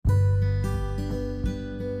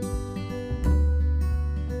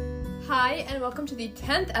Hi, and welcome to the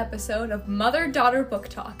 10th episode of Mother-Daughter Book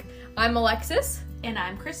Talk. I'm Alexis. And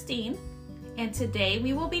I'm Christine. And today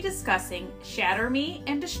we will be discussing Shatter Me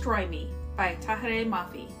and Destroy Me by Tahereh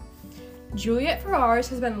Mafi. Juliet Ferrars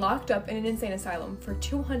has been locked up in an insane asylum for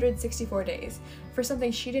 264 days for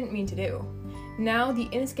something she didn't mean to do. Now, the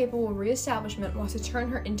inescapable reestablishment wants to turn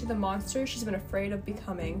her into the monster she's been afraid of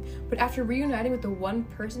becoming, but after reuniting with the one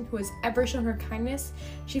person who has ever shown her kindness,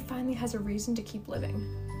 she finally has a reason to keep living.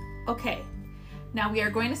 Okay, now we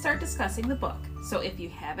are going to start discussing the book. So if you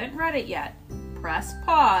haven't read it yet, press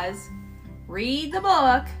pause, read the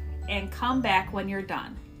book, and come back when you're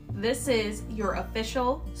done. This is your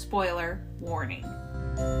official spoiler warning.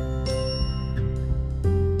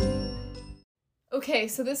 Okay,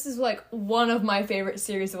 so this is like one of my favorite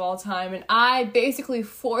series of all time, and I basically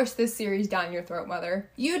forced this series down your throat,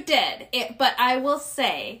 Mother. You did, but I will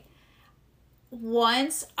say,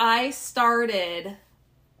 once I started,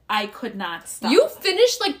 I could not stop. You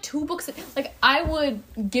finished like 2 books. Like, I would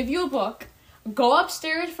give you a book, go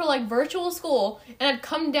upstairs for like virtual school, and I'd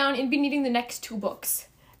come down and be needing the next 2 books.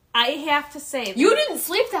 I have to say, you didn't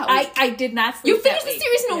sleep that week. I did not sleep. You finished the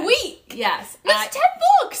series in a week. Yes, that's 10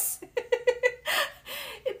 books.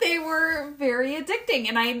 They were very addicting,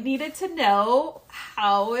 and I needed to know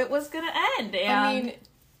how it was going to end. And I mean,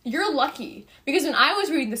 you're lucky, because when I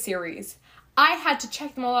was reading the series, I had to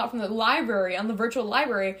check them all out from the library, on the virtual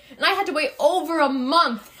library, and I had to wait over a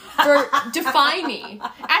month for Defy Me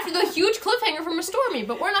after the huge cliffhanger from Restore Me.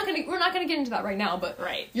 But we're not gonna get into that right now. But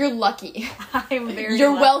right, you're lucky. I'm very.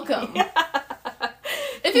 You're lucky. welcome.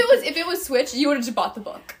 If it was Switch, you would have just bought the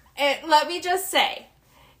book. And let me just say,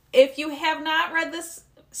 if you have not read this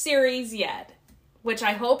series yet, which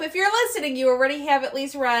I hope if you're listening, you already have at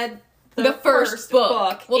least read the first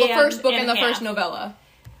book. Well, the first book and the first novella.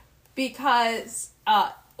 Because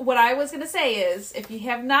what I was going to say is, if you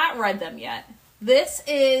have not read them yet, this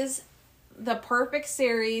is the perfect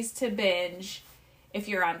series to binge if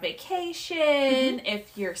you're on vacation,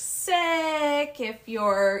 if you're sick, if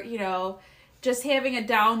you're, just having a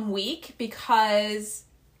down week, because,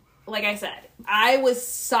 like I said, I was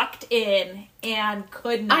sucked in and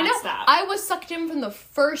could not stop. I was sucked in from the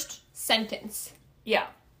first sentence. Yeah.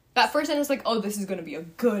 That first sentence, like, oh, this is going to be a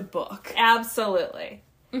good book. Absolutely.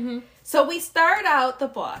 Mm-hmm. So we start out the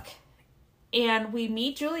book, and we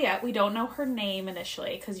meet Juliet. We don't know her name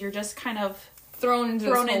initially, because you're just kind of thrown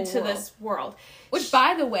into this world. Which,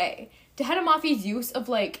 by the way, Tahereh Mafi's use of,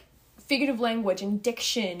 like, figurative language and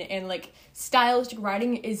diction and, like, stylistic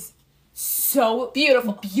writing is so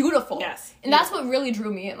beautiful. Yes. And that's what really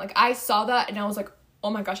drew me in. Like, I saw that, and I was like, oh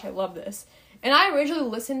my gosh, I love this. And I originally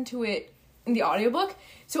listened to it in the audiobook,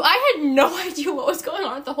 so I had no idea what was going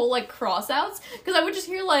on with the whole, like, cross-outs, because I would just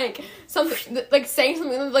hear, like, something, like, saying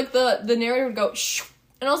something, like, the narrator would go, shh,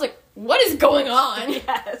 and I was like, what is going on?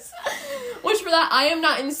 Yes. Which, for that I am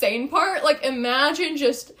not insane part, like, imagine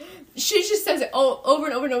just, she just says it over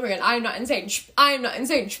and over and over again, I am not insane, I am not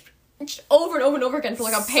insane, over and over and over again for,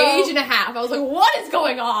 like, a page and a half. I was like, what is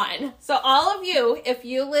going on? So, all of you, if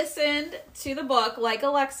you listened to the book like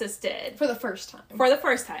Alexis did. For the first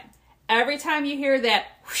time. Every time you hear that,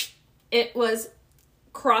 whoosh, it was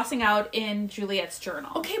crossing out in Juliet's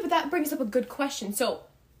journal. Okay, but that brings up a good question. So,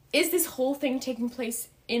 is this whole thing taking place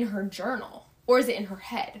in her journal? Or is it in her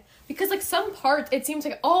head? Because, like, some parts, it seems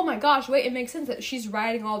like, oh my gosh, wait, it makes sense that she's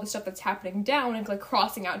writing all the stuff that's happening down and, like,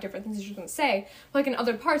 crossing out different things that she's going to say. But, like, in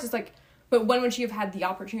other parts, it's like, but when would she have had the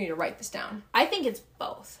opportunity to write this down? I think it's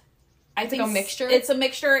both. I think like a mixture? It's a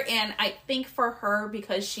mixture, and I think for her,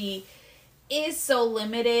 because she is so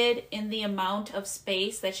limited in the amount of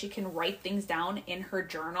space that she can write things down in her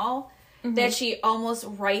journal, that she almost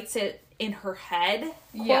writes it in her head,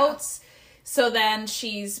 quotes. So then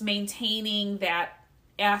she's maintaining that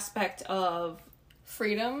aspect of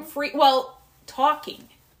freedom? Talking.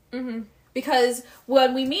 Mm-hmm. Because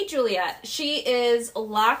when we meet Juliet, she is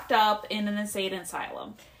locked up in an insane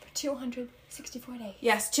asylum. For 264 days.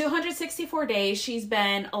 Yes, 264 days she's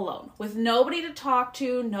been alone. With nobody to talk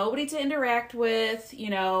to, nobody to interact with,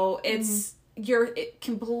 it's your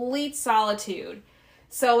complete solitude.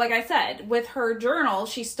 So, like I said, with her journal,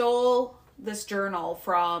 she stole this journal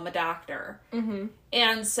from a doctor. Mm-hmm.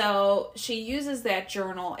 And so she uses that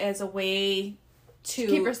journal as a way to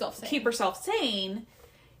keep herself sane.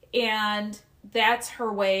 And that's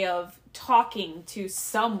her way of talking to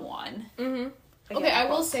someone. Mm-hmm. Okay, I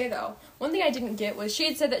will say, though, one thing I didn't get was she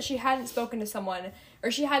had said that she hadn't spoken to someone,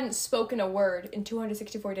 or she hadn't spoken a word in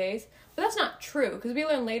 264 days. But that's not true, because we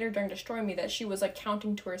learned later during Destroy Me that she was, like,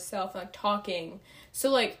 counting to herself and, like, talking. So,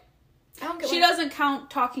 like, I don't get She doesn't count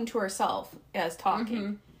talking to herself as talking.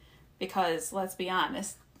 Mm-hmm. Because, let's be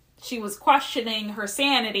honest, she was questioning her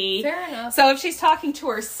sanity. Fair enough. So if she's talking to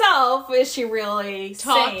herself, is she really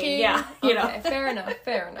Talking? sane? Yeah, you know. Fair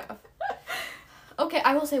enough. Okay,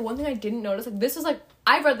 I will say one thing I didn't notice. Like, this is like,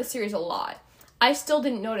 I've read the series a lot. I still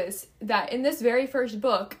didn't notice that in this very first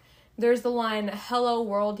book, there's the line, "Hello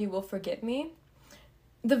world, you will forget me."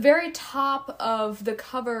 The very top of the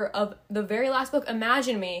cover of the very last book,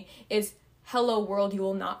 Imagine Me, is "Hello world, you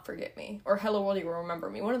will not forget me," or "Hello world, you will remember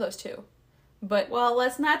me." One of those two. But well,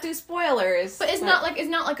 let's not do spoilers. But it's not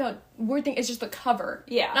like a weird thing. It's just the cover.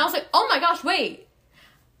 Yeah. And I was like, oh my gosh, wait!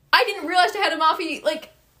 I didn't realize Tahiti Mafi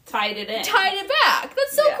like tied it back.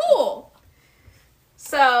 That's so cool.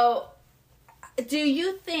 So, do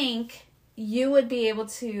you think you would be able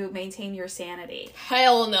to maintain your sanity?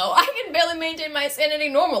 Hell no. I can barely maintain my sanity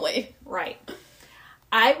normally. Right.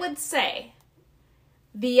 I would say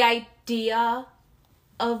the idea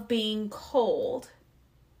of being cold.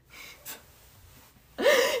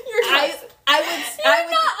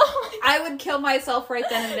 I would kill myself right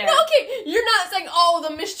then and there. No, okay, you're not saying, oh,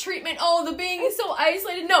 the mistreatment, oh, the being so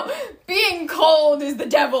isolated. No, being cold is the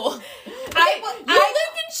devil. Okay, you lived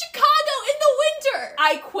in Chicago in the winter.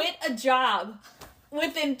 I quit a job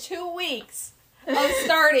within 2 weeks of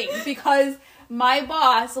starting because my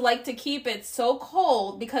boss liked to keep it so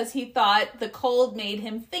cold because he thought the cold made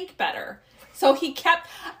him think better. So he kept...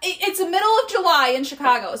 It's the middle of July in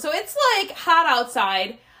Chicago, so it's like hot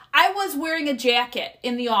outside. I was wearing a jacket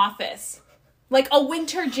in the office. Like a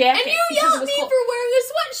winter jacket. And you yelled at me for wearing a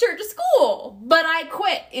sweatshirt to school. But I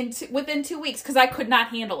quit within 2 weeks because I could not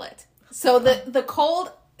handle it. So the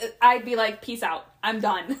cold, I'd be like, peace out. I'm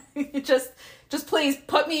done. just please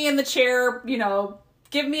put me in the chair, you know,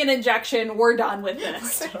 give me an injection. We're done with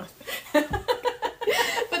this.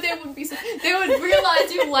 But they wouldn't be. They would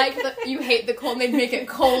realize you hate the cold. And they'd make it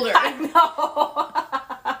colder. I know.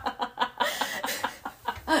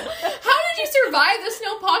 How did you survive the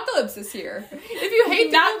snowpocalypse this year? If you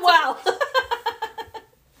hate not well.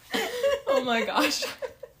 Oh my gosh.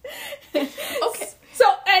 Okay. So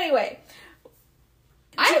anyway,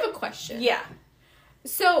 I have a question. Yeah.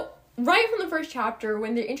 So right from the first chapter,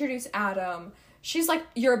 when they introduce Adam, she's like,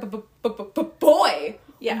 "You're a boy."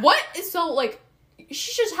 Yeah. What is so like?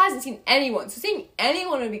 She just hasn't seen anyone, so seeing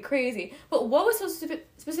anyone would be crazy. But what was so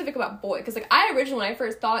specific about boy? Because like I originally, when I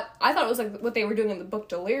first thought it was like what they were doing in the book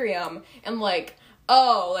Delirium, and like,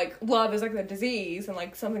 oh, like love is like the disease and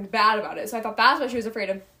like something bad about it. So I thought that's why she was afraid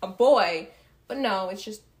of a boy. But no, it's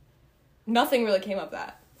just nothing really came of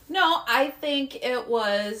that. No, I think it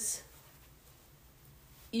was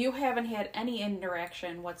you haven't had any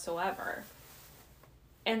interaction whatsoever.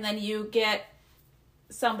 And then you get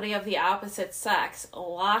somebody of the opposite sex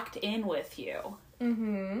locked in with you.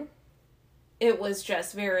 Mm-hmm. It was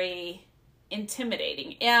just very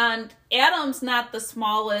intimidating. And Adam's not the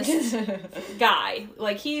smallest guy.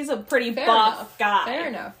 Like, he's a pretty buff guy. Fair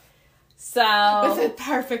enough. So... with the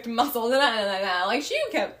perfect muscles. Like, she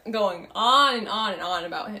kept going on and on and on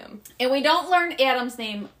about him. And we don't learn Adam's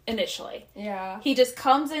name initially. Yeah. He just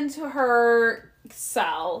comes into her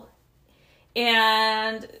cell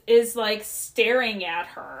and is like staring at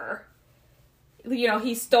her. You know,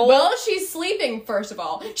 he stole... Well, she's sleeping, first of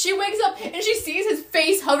all. She wakes up and she sees his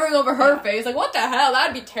face hovering over her face. Like, what the hell?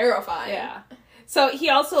 That'd be terrifying. Yeah. So he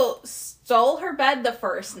also stole her bed the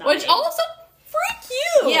first night. Which also, freak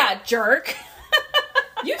you! Yeah, jerk.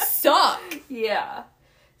 You suck. Yeah.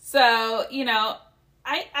 So, you know,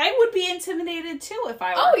 I would be intimidated too if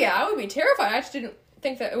I were... Oh, yeah, I would be terrified. I just didn't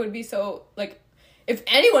think that it would be so, like... If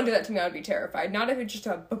anyone did that to me, I would be terrified. Not if it's just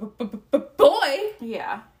a boy.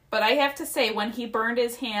 Yeah. But I have to say, when he burned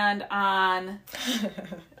his hand on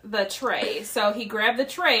the tray, so he grabbed the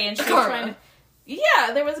tray and she was trying to...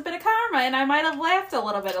 Yeah, there was a bit of karma, and I might have laughed a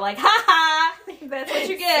little bit. Like, ha-ha! That's what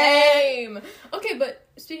you get. Same. Okay, but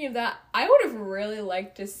speaking of that, I would have really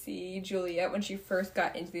liked to see Juliet when she first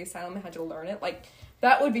got into the asylum and had to learn it. Like,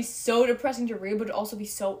 that would be so depressing to read, but it'd also be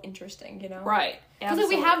so interesting, you know? Right. Because like,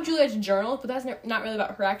 we have Juliet's journal, but that's not really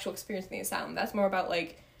about her actual experience in the asylum. That's more about,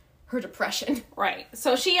 like, her depression. Right.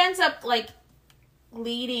 So she ends up, like,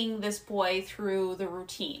 leading this boy through the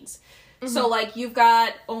routines. Mm-hmm. So, like, you've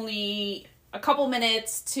got only a couple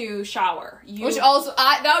minutes to shower. Which also,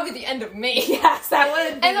 that would be the end of me. Yes, that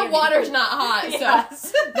would be. And the water's not hot,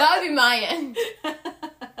 yes. So that would be my end.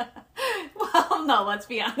 Well, no, let's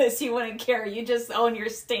be honest. You wouldn't care. You just own your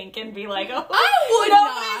stink and be like, oh,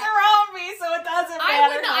 nobody's around me, so it doesn't matter. I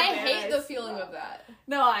would not. I hate the feeling of that.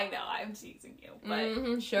 No, I know. I'm teasing you.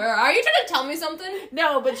 But sure. Are you trying to tell me something?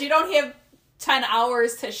 No, but you don't have 10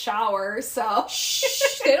 hours to shower, so. Shh.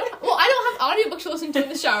 I don't have audiobooks to listen to in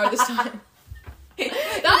the shower this time. That's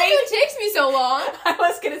what takes me so long. I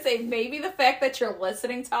was going to say, maybe the fact that you're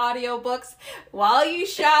listening to audiobooks while you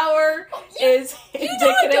shower is indicative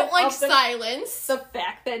I don't like of silence. The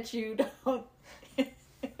fact that you don't...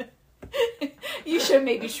 You should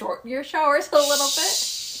maybe shorten your showers a little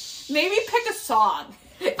bit. Maybe pick a song.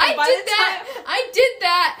 I did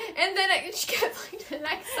that, and then I just kept playing the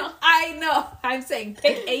next song. I know. I'm saying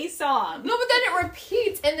pick a song. No, but then it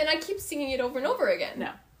repeats, and then I keep singing it over and over again.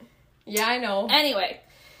 No. Yeah, I know. Anyway,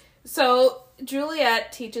 so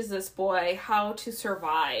Juliet teaches this boy how to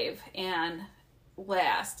survive and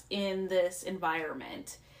last in this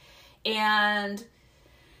environment. And,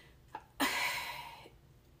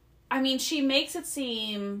 I mean, she makes it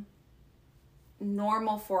seem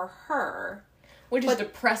normal for her. Which is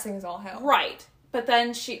depressing as all hell. Right. But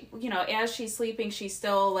then she, as she's sleeping, she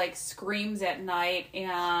still, screams at night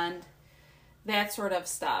and that sort of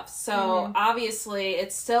stuff. So, obviously,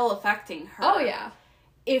 it's still affecting her. Oh, yeah.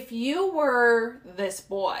 If you were this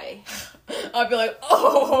boy... I'd be like,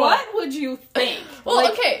 oh! What would you think?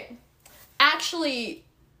 Well, okay. Actually,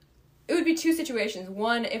 it would be two situations.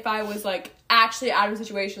 One, if I was, actually out of a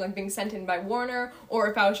situation, being sent in by Warner,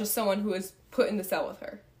 or if I was just someone who was put in the cell with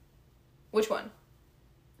her. Which one?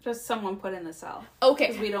 Just someone put in the cell. Okay.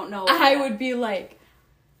 Because we don't know. I would be like,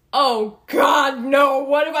 oh, God, no,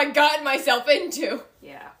 what have I gotten myself into?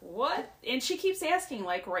 Yeah, what? And she keeps asking,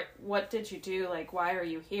 what did you do? Why are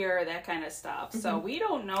you here? That kind of stuff. So we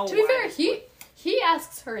don't know. To be fair, he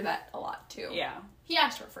asks her that a lot, too. Yeah. He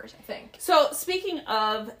asked her first, I think. So, speaking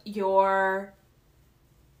of your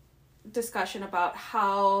discussion about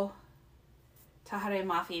how Tahare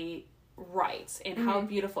Mafi writes and how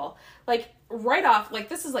beautiful, right off,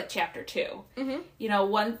 this is chapter 2.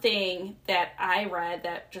 One thing that I read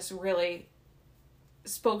that just really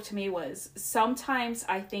spoke to me was, sometimes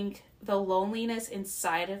I think the loneliness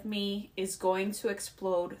inside of me is going to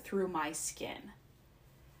explode through my skin.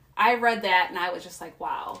 I read that and I was just like,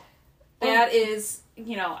 wow, that is,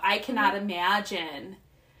 I cannot imagine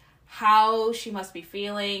how she must be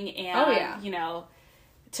feeling. And,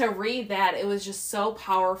 to read that, it was just so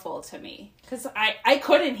powerful to me. Because I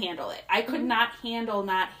couldn't handle it. I could not handle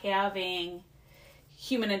not having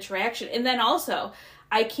human interaction. And then also,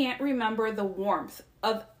 I can't remember the warmth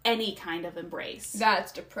of any kind of embrace.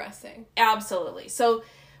 That's depressing. Absolutely. So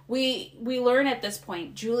we learn at this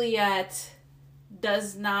point, Juliet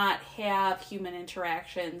does not have human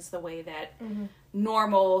interactions the way that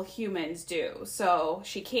normal humans do. So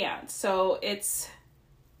she can't. So it's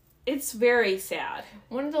very sad.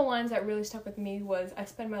 One of the lines that really stuck with me was, I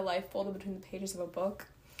spend my life folded between the pages of a book.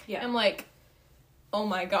 Yeah. I'm like, oh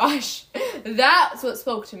my gosh. That's what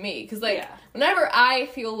spoke to me. Because, whenever I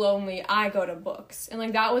feel lonely, I go to books.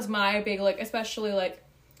 And, that was my big, especially,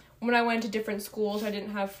 when I went to different schools, I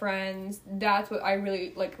didn't have friends. That's what I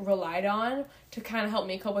really, relied on to kind of help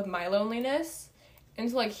me cope with my loneliness. And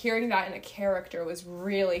so, hearing that in a character was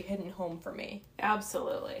really hitting home for me.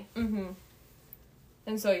 Absolutely. Mm-hmm.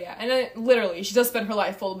 And so, yeah. And then, literally, she does spend her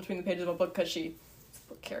life folded between the pages of a book because she's a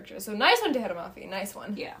book character. So, nice one, Tahare Mafi. Nice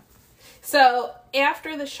one. Yeah. So,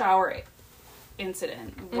 after the shower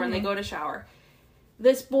incident, when they go to shower,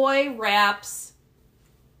 this boy wraps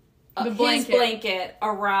his blanket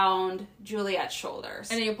around Juliet's shoulders.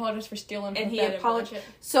 And he apologized for stealing and her he apologized.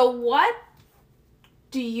 So, what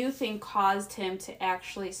do you think caused him to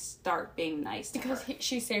actually start being nice to her? Because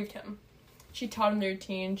she saved him. She taught him the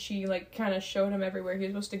routine. She, kind of showed him everywhere he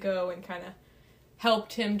was supposed to go and kind of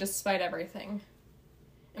helped him despite everything.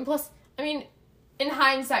 And plus, I mean, in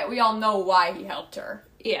hindsight, we all know why he helped her.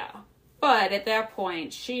 Yeah. But at that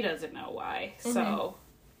point, she doesn't know why. So,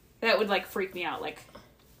 that would, freak me out.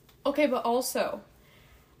 Okay, but also,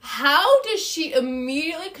 how does she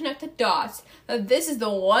immediately connect the dots that this is the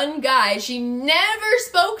one guy she never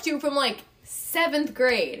spoke to from, 7th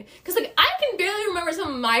grade? Because, I can barely remember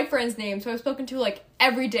some of my friends' names who I've spoken to,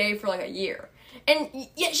 every day for, a year. And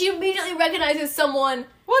yet she immediately recognizes someone.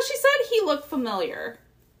 Well, she said he looked familiar.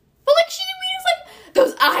 But, she immediately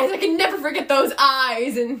those eyes. I can never forget those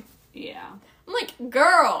eyes. And yeah. I'm like,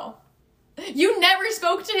 girl, you never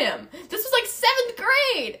spoke to him. This was, 7th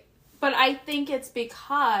grade. But I think it's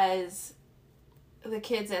because the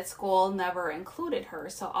kids at school never included her,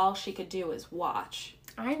 so all she could do is watch.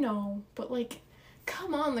 I know, but,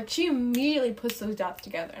 come on, she immediately puts those dots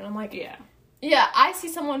together, and I'm like, yeah. Yeah, I see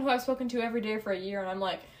someone who I've spoken to every day for a year, and I'm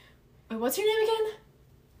like, wait, what's your name again?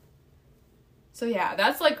 So, yeah,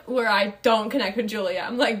 that's, where I don't connect with Julia.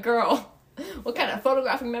 I'm like, girl, what kind of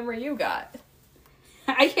photographic memory you got?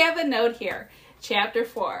 I have a note here. Chapter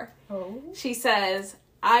 4. Oh? She says,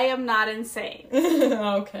 I am not insane.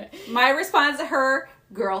 Okay. My response to her,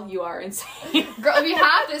 girl, you are insane. Girl, if you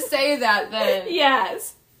have to say that, then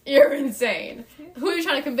Yes. you're insane. Who are you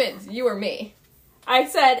trying to convince? You or me? I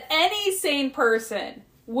said any sane person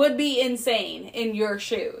would be insane in your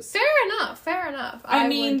shoes. Fair enough. I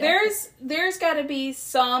mean, there's got to be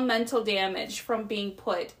some mental damage from being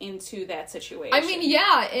put into that situation. I mean,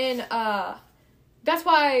 yeah, that's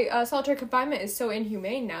why solitary confinement is so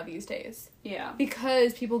inhumane now these days. Yeah.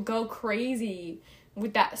 Because people go crazy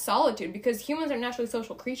with that solitude, because humans are naturally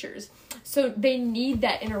social creatures, so they need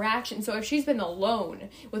that interaction. So if she's been alone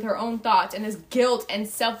with her own thoughts and this guilt and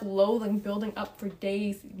self-loathing building up for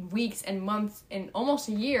days, weeks, and months, and almost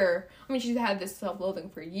a year, I mean, she's had this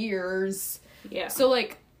self-loathing for years. Yeah. So,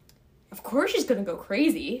 like, of course she's gonna go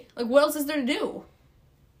crazy. Like, what else is there to do?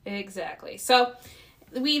 Exactly. So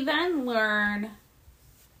we then learn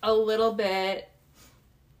a little bit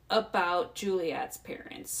about Juliet's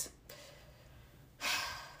parents.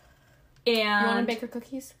 And You want to bake her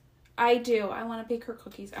cookies? I do. I want to bake her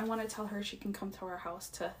cookies. I want to tell her she can come to our house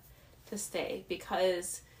to stay,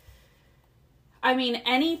 because, I mean,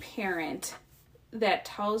 any parent that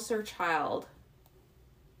tells their child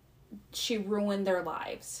she ruined their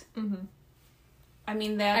lives. Mm-hmm. I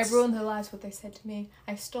mean, I ruined their lives, what they said to me.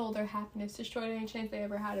 I stole their happiness, destroyed any chance they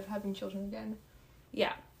ever had of having children again.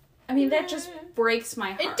 Yeah. I mean, that just breaks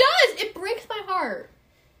my heart. It does! It breaks my heart.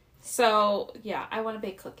 So, yeah, I want to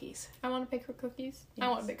bake cookies. I want to bake her cookies. Yes. I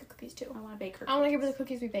want to bake her cookies, too. I want to bake her I want to give her the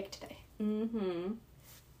cookies we baked today. Mm-hmm.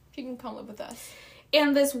 She can come live with us.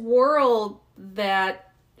 And this world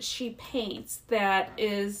that she paints that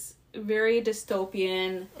is very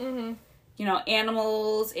dystopian. Mm-hmm. You know,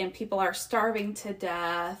 animals and people are starving to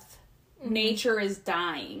death. Mm-hmm. Nature is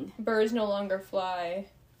dying. Birds no longer fly.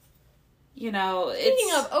 You know,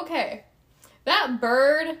 Speaking of, okay, that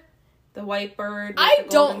bird... The white bird with I the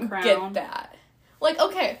golden don't crown. get that. Like,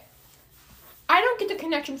 okay, I don't get the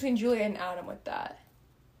connection between Julia and Adam with that.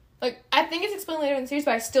 Like, I think it's explained later in the series,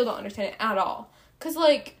 but I still don't understand it at all. Because,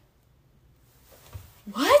 like,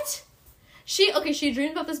 what? She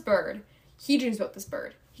dreams about this bird. He dreams about this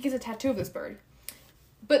bird. He gets a tattoo of this bird.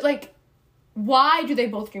 But, like, why do they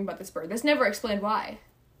both dream about this bird? That's never explained why.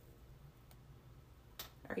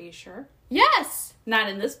 Are you sure? Yes! Not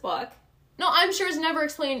in this book. No, I'm sure it's never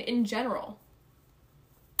explained in general.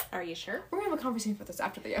 Are you sure? We're gonna have a conversation about this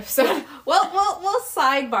after the episode. We'll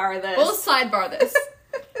sidebar this. We'll sidebar this.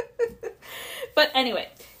 But anyway,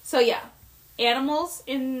 so yeah. Animals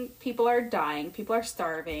and people are dying. People are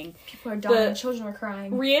starving. People are dying. Children are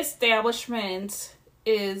crying. Reestablishment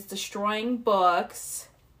is destroying books.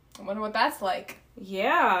 I wonder what that's like.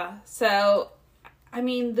 Yeah. So, I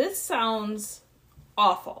mean, this sounds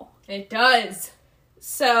awful. It does.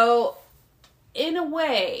 So, in a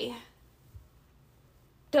way,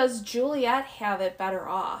 does Juliet have it better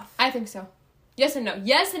off? I think so. Yes and no.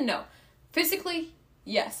 Yes and no. Physically,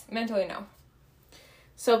 yes. Mentally, no.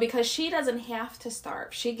 So, because she doesn't have to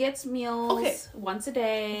starve. She gets meals once a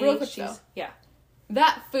day. Real quick, though. Yeah.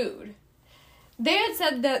 That food. They had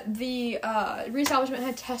said that the reestablishment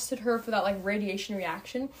had tested her for that, like, radiation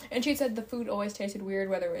reaction. And she said the food always tasted weird,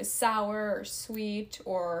 whether it was sour or sweet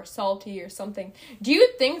or salty or something. Do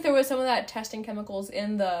you think there was some of that testing chemicals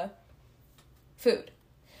in the food?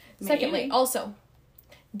 Maybe. Secondly, also,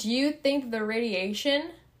 do you think the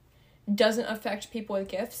radiation doesn't affect people with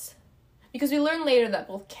gifts? Because we learn later that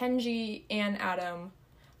both Kenji and Adam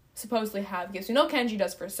supposedly have gifts. We know Kenji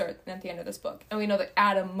does for certain at the end of this book. And we know that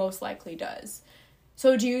Adam most likely does.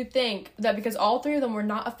 So do you think that because all three of them were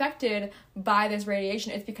not affected by this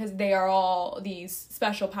radiation, it's because they are all these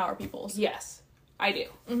special power peoples? Yes, I do.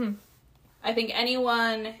 Mm-hmm. I think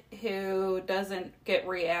anyone who doesn't get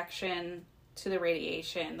reaction to the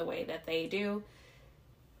radiation the way that they do,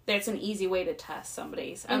 that's an easy way to test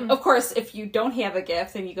somebody's. Of course, if you don't have a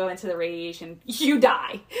gift and you go into the radiation, you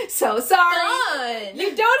die. So sorry. Fun.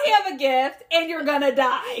 You don't have a gift and you're gonna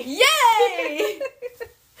die. Yay!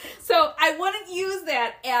 So I wouldn't use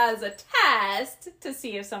that as a test to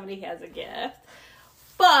see if somebody has a gift.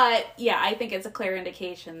 But, yeah, I think it's a clear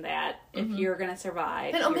indication that if you're going to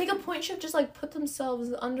survive... And Omega Point should just, like, put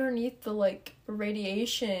themselves underneath the, like,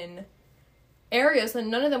 radiation areas, and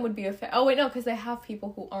none of them would be affected. Oh, wait, no, because they have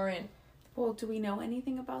people who aren't. Well, do we know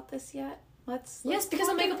anything about this yet? Yes, because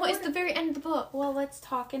Omega Point is the very end of the book. Well, let's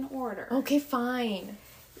talk in order. Okay, fine.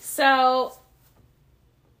 So...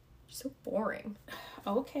 You're so boring.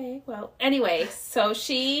 Okay, well, anyway, so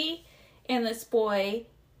she and this boy,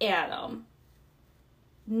 Adam,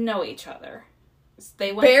 know each other.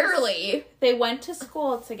 They went Barely. They went to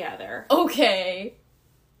school together. Okay.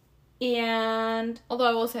 And... Although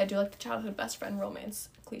I will say I do like the childhood best friend romance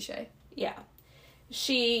cliche. Yeah.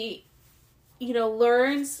 She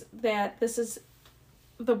learns that this is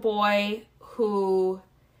the boy who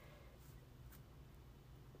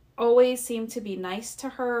always seemed to be nice to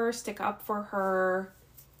her, stick up for her.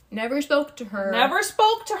 Never spoke to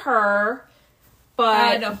her. But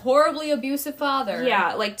had a horribly abusive father.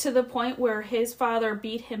 Yeah, like to the point where his father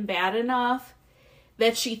beat him bad enough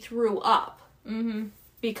that she threw up. Mm-hmm.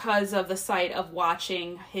 Because of the sight of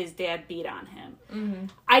watching his dad beat on him. Mm-hmm.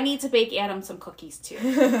 I need to bake Adam some cookies too.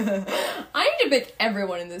 I need to bake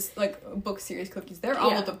everyone in this book series cookies. They're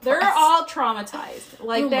all depressed. They're all traumatized.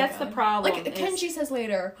 Like that's the problem. Like Kenji says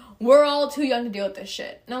later, we're all too young to deal with this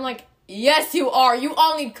shit. And I'm like, yes, you are. You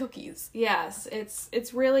all need cookies. Yes,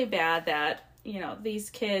 it's really bad that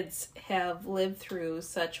these kids have lived through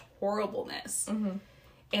such horribleness,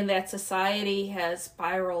 and that society has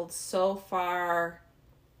spiraled so far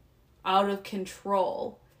out of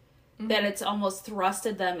control that it's almost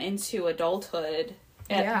thrusted them into adulthood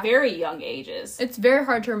at very young ages. It's very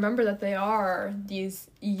hard to remember that they are these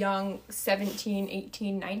young 17,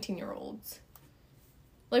 18, 19-year-olds.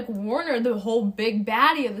 Like Warner, the whole big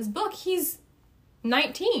baddie of this book, he's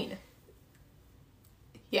 19.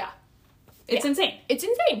 Yeah. It's insane. It's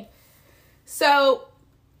insane. So,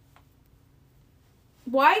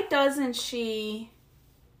 why doesn't she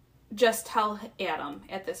just tell Adam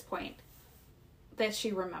at this point that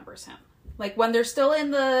she remembers him? Like when they're still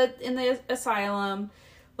in the asylum,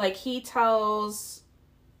 like he tells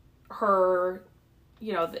her,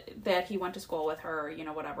 that he went to school with her,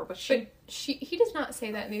 whatever. But he does not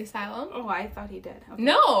say that in the asylum. Oh, I thought he did. Okay.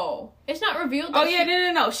 No, it's not revealed. Oh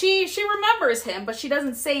yeah, no. She remembers him, but she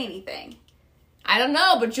doesn't say anything. I don't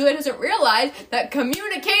know, but Julia doesn't realize that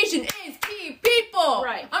communication is key, people!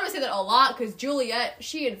 Right. I'm gonna say that a lot, because Juliet,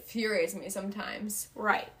 she infuriates me sometimes.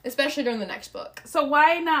 Right. Especially during the next book. So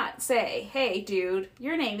why not say, hey, dude,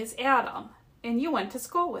 your name is Adam, and you went to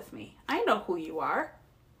school with me. I know who you are.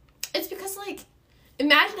 It's because,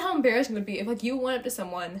 imagine how embarrassing it would be if, you went up to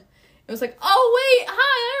someone, it was like, oh, wait, hi,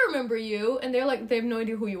 I remember you, and they're like, they have no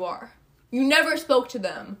idea who you are. You never spoke to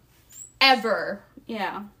them. Ever.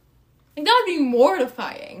 Yeah. That would be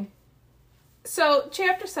mortifying. So,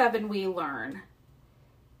 chapter 7, we learn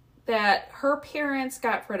that her parents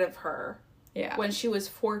got rid of her when she was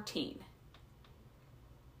 14.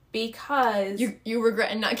 Because... You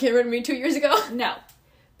regret not getting rid of me 2 years ago? No.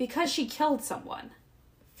 Because she killed someone.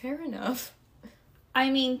 Fair enough. I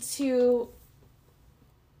mean, to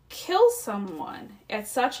kill someone at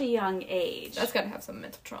such a young age... That's gotta have some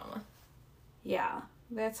mental trauma. Yeah.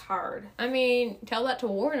 That's hard. I mean, tell that to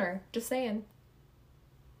Warner. Just saying.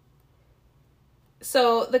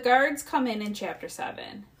 So, the guards come in chapter 7. Oh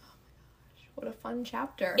my gosh, what a fun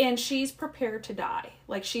chapter. And she's prepared to die.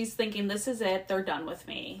 Like, she's thinking, this is it, they're done with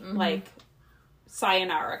me. Mm-hmm. Like,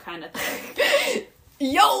 sayonara kind of thing.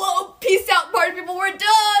 YOLO! Peace out, party people, we're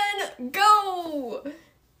done! Go!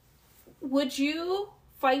 Would you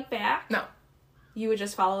fight back? No. You would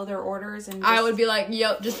just follow their orders and I would be like,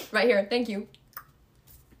 yo, just right here, thank you.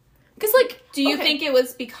 Because, do you think it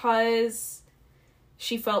was because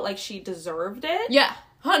she felt like she deserved it? Yeah,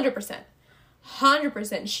 100%.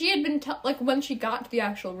 100%. She had been, when she got to the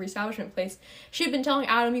actual reestablishment place, she had been telling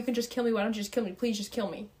Adam, you can just kill me, why don't you just kill me? Please just kill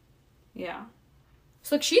me. Yeah.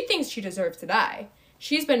 So, she thinks she deserves to die.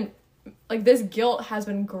 She's been, this guilt has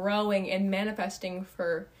been growing and manifesting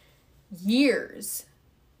for years.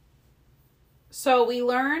 So, we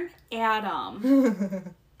learn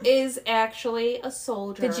Adam... is actually a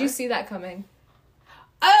soldier. Did you see that coming?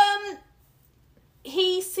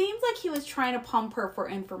 He seemed like he was trying to pump her for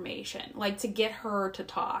information, to get her to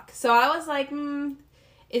talk. So I was like,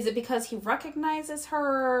 is it because he recognizes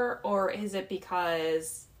her, or is it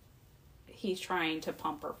because he's trying to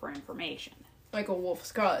pump her for information? Like a Wolf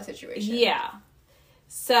Scarlet situation. Yeah.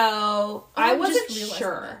 So I wasn't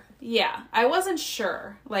sure. That. Yeah, I wasn't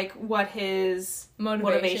sure, what his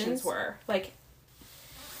motivations were.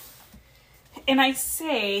 And I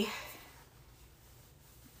say,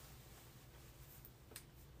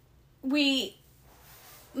 we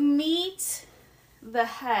meet the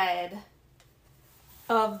head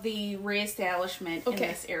of the reestablishment in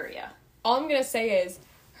this area. All I'm going to say is,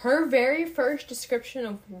 her very first description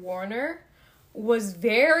of Warner was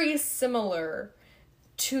very similar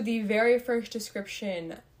to the very first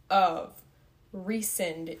description of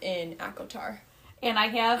Rescind in Akotar. And I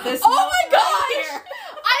have this. Oh my gosh!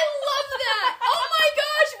 I love that! Oh my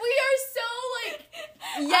gosh, we are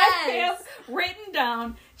so yes! I have written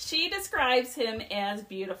down, she describes him as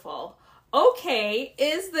beautiful. Okay,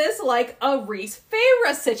 is this a Reese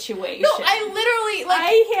Farah situation? No, I literally,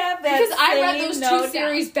 I have that because I read those two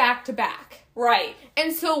series back to back. Right.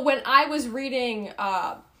 And so when I was reading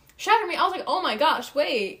Shatter Me, I was like, oh my gosh,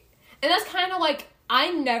 wait. And that's kind of like,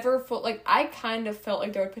 I never felt, like, I kind of felt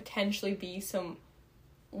like there would potentially be some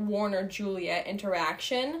Warner-Juliet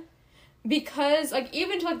interaction. Because, like,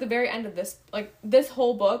 even to, like, the very end of this, like, this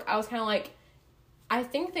whole book, I was kind of like, I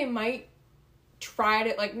think they might try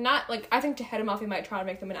to, like, not, like, I think to head them off, they might try to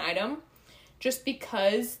make them an item. Just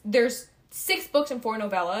because there's 6 books and 4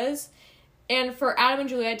 novellas. And for Adam and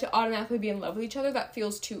Juliet to automatically be in love with each other, that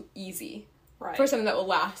feels too easy. Right. For something that will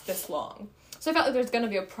last this long. So I felt like there's going to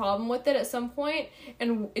be a problem with it at some point,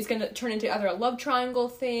 and it's going to turn into either a love triangle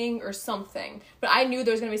thing or something. But I knew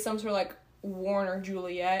there was going to be some sort of, like,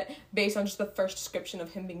 Warner-Juliet based on just the first description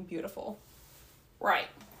of him being beautiful. Right.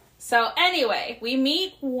 So anyway, we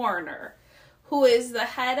meet Warner, who is the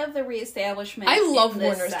head of the reestablishment. I love in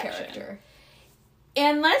this Warner's section. character.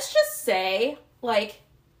 And let's just say, like,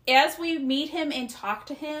 as we meet him and talk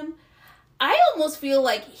to him, I almost feel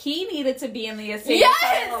like he needed to be in the insane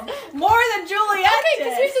asylum more than Juliet Okay, did.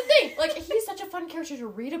 because here's the thing. Like, he's such a fun character to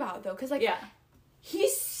read about, though. Because, like,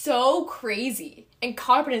 he's so crazy and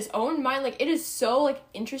caught up in his own mind. Like, it is so, like,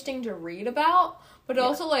 interesting to read about. But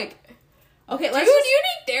also, like, okay, dude, you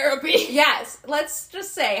need therapy. Yes, let's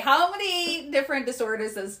just say, how many different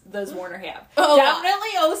disorders does Warner have? Oh,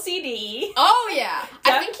 definitely OCD. Oh, yeah.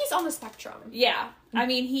 I think he's on the spectrum. Yeah. I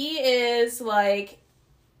mean, he is, like,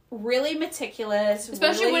 really meticulous.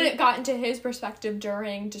 Especially really... when it got into his perspective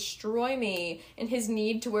during Destroy Me, and his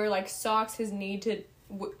need to wear, like, socks, his need to,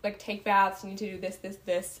 like, take baths, need to do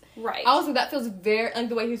this. Right. I was like, that feels very, like,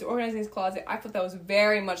 the way he was organizing his closet, I thought that was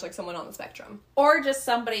very much like someone on the spectrum. Or just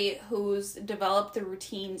somebody who's developed the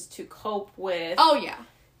routines to cope with... Oh, yeah.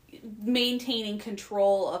 Maintaining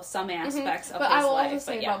control of some aspects of but his life. I will also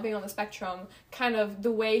say about being on the spectrum, kind of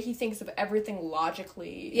the way he thinks of everything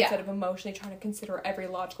logically instead of emotionally trying to consider every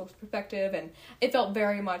logical perspective, and it felt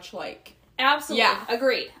very much like... Absolutely. Yeah.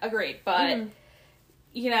 Agreed. But,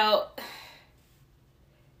 you know,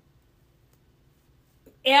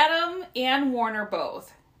 Adam and Warner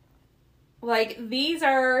both. Like, these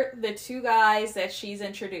are the 2 guys that she's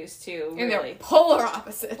introduced to, and really. they're polar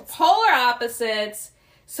opposites. Polar opposites.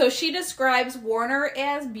 So she describes Warner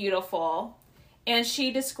as beautiful, and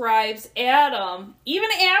she describes Adam, even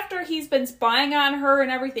after he's been spying on her and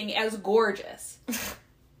everything, as gorgeous.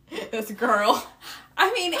 This girl.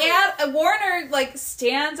 I mean, Warner, like,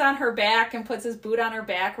 stands on her back and puts his boot on her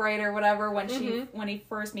back, right, or whatever, when he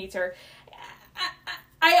first meets her.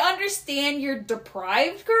 I understand you're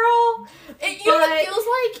deprived, girl. It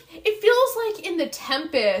feels like in The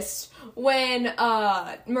Tempest when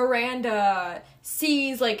Miranda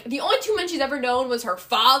sees, like, the only 2 men she's ever known was her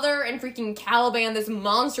father and freaking Caliban, this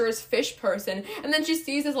monstrous fish person, and then she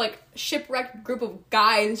sees this, like, shipwrecked group of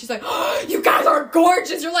guys, and she's like, oh, you guys are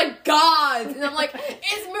gorgeous, you're like gods, and I'm like,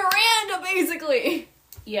 it's Miranda, basically.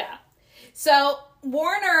 Yeah. So,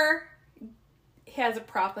 Warner has a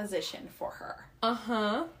proposition for her.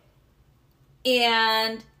 Uh-huh.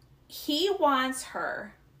 And he wants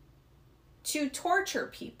her to torture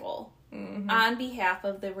people on behalf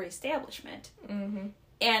of the reestablishment.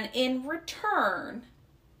 And in return,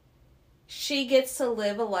 she gets to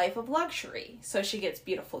live a life of luxury. So she gets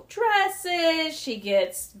beautiful dresses, she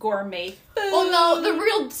gets gourmet food. Well, no, the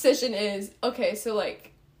real decision is, okay, so,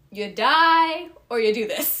 like, you die or you do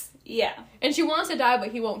this. Yeah. And she wants to die,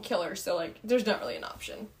 but he won't kill her, so, like, there's not really an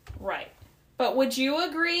option. Right. But would you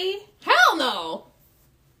agree? Hell no!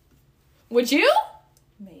 Would you?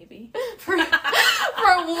 Maybe. For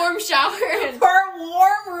a warm shower and... For a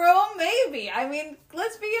warm room, maybe. I mean,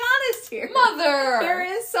 let's be honest here. Mother! There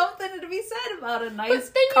is something to be said about a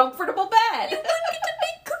nice, comfortable bed. You wouldn't get to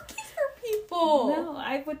bake cookies for people! No,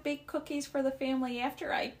 I would bake cookies for the family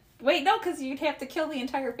after I... Wait, no, because you'd have to kill the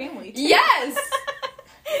entire family, too. Yes!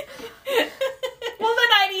 Well,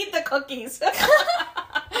 then I'd eat the cookies.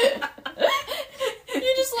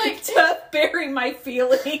 You just, like... to bury my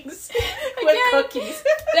feelings with cookies.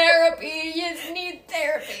 Therapy. You need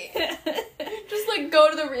therapy. Just, like, go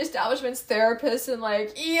to the reestablishment's therapist and,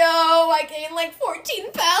 like, yo, I gained, like,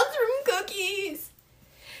 14 pounds from cookies.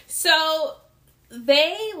 So,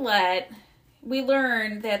 we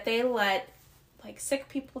learned that they let, like, sick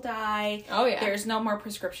people die. Oh, yeah. There's no more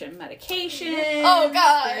prescription medication. Oh,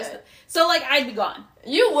 God. So, like, I'd be gone.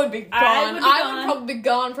 You would be gone. I would gone. probably be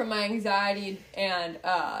gone from my anxiety and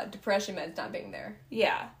depression meds not being there.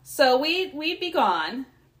 Yeah. So, we'd be gone.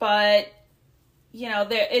 But, you know,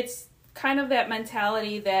 it's kind of that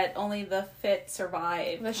mentality that only the fit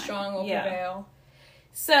survive. The strong will prevail.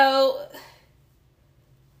 So,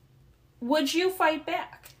 would you fight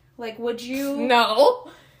back? Like, would you... No.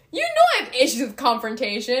 You know I have issues with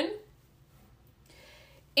confrontation.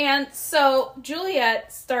 And so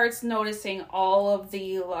Juliet starts noticing all of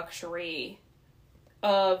the luxury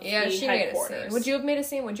of the headquarters. Made a scene. Would you have made a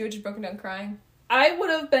scene? Would you have just broken down crying? I would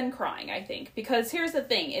have been crying, I think, because here's the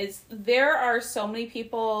thing, is there are so many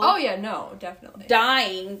people... Oh, yeah, no, definitely.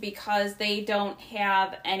 ...dying because they don't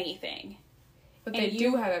have anything. But they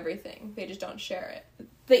do have everything. They just don't share it.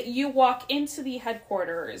 That you walk into the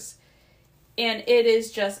headquarters, and it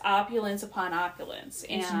is just opulence upon opulence.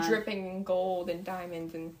 And it's dripping gold and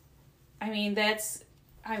diamonds and...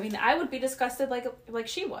 I would be disgusted like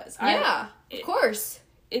she was. Yeah, of course.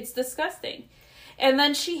 It's disgusting. And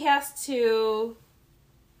then she has to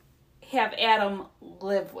have Adam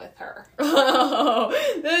live with her. Oh,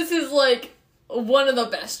 this is like one of the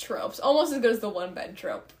best tropes. Almost as good as the one bed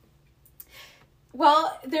trope.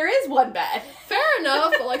 Well, there is one bed. Fair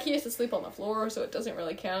enough, but like he has to sleep on the floor, so it doesn't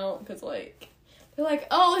really count. Because like, they're like,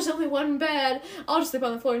 oh, there's only one bed. I'll just sleep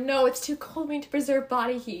on the floor. No, it's too cold for me to preserve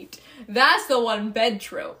body heat. That's the one bed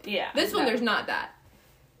trope. Yeah. This one, there's not that.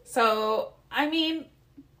 So,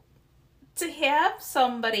 to have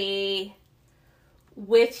somebody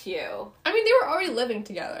with you. They were already living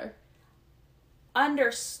together.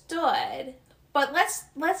 Understood. But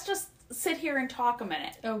let's just sit here and talk a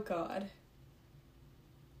minute. Oh, God.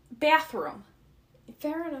 Bathroom.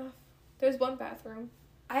 Fair enough. There's one bathroom.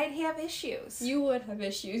 I'd have issues. You would have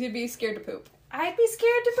issues. You'd be scared to poop. I'd be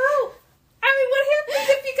scared to poop. What happens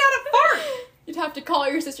if you got a fart? You'd have to call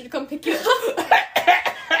your sister to come pick you up.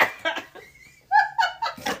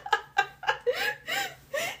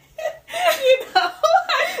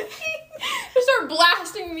 Just start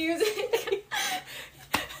blasting music.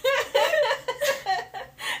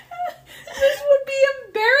 This would be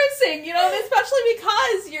embarrassing, especially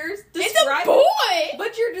because you're It's a boy!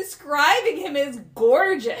 But you're describing him as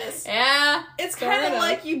gorgeous. Yeah. It's kind of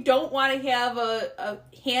like you don't want to have a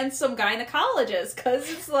handsome gynecologist, because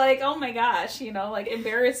it's like, oh my gosh,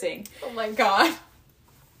 embarrassing. Oh my god.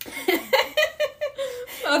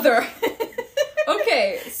 Mother.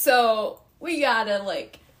 Okay, so we gotta,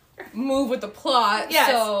 move with the plot.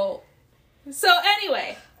 Yes. So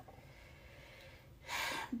anyway,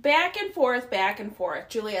 back and forth.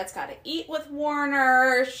 Juliet's got to eat with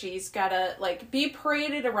Warner. She's got to, be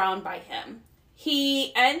paraded around by him.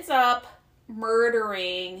 He ends up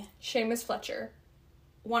murdering... Seamus Fletcher.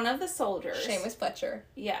 One of the soldiers. Seamus Fletcher.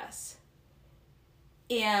 Yes.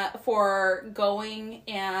 And for going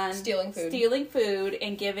and... Stealing food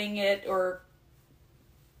and giving it, or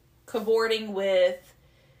cavorting with...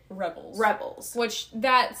 Rebels. Which,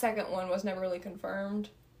 that second one was never really confirmed.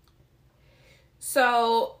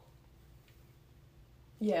 So...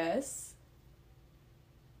 Yes.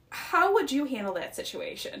 How would you handle that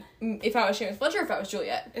situation? If I was Seamus Fletcher or if I was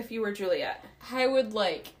Juliet? If you were Juliet. I would,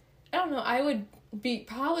 I don't know, I would be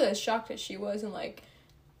probably as shocked as she was and,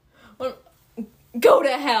 well, go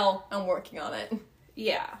to hell! I'm working on it.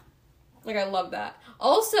 Yeah. I love that.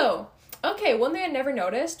 Also, okay, one thing I never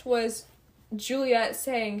noticed was Juliet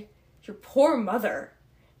saying, your poor mother.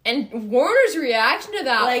 And Warner's reaction to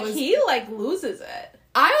that was... he, loses it.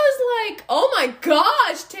 I was like, oh my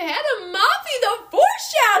gosh, Tana Mafi, the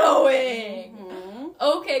foreshadowing! Mm-hmm.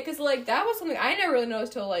 Okay, because, that was something I never really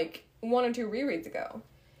noticed till, 1 or 2 rereads ago.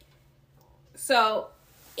 So,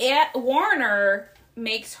 Warner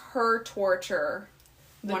makes her torture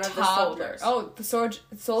one of the soldiers. Oh, the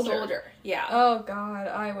soldier. Yeah. Oh, God,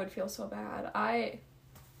 I would feel so bad.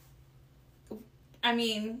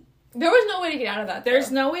 There was no way to get out of that, though.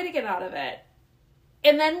 There's no way to get out of it.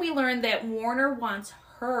 And then we learned that Warner wants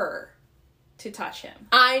her to touch him.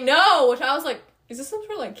 I know, which I was like, is this some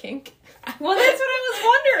sort of, kink? Well, that's what I was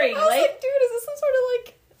wondering. I was like, dude, is this some sort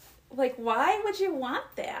of, why would you want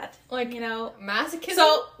that? Masochism?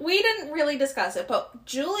 So, we didn't really discuss it, but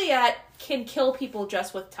Juliet can kill people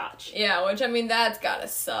just with touch. Yeah, which, that's gotta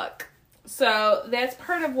suck. So, that's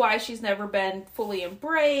part of why she's never been fully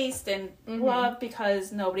embraced and loved,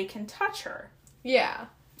 because nobody can touch her. Yeah.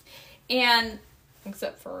 And...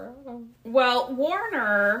 Except for...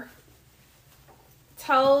 Warner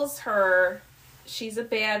tells her she's a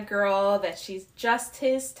bad girl, that she's just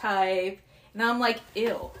his type, and I'm like,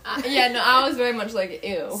 ew. I was very much like,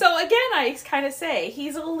 ew. So, again, I kind of say,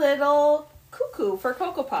 he's a little cuckoo for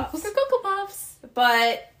Cocoa Puffs. Cuckoo for Cocoa Puffs.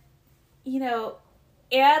 But,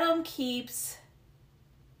 Adam keeps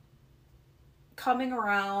coming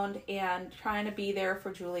around and trying to be there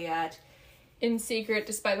for Juliet. In secret,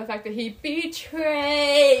 despite the fact that he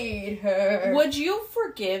betrayed her. Would you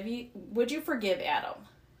forgive Adam?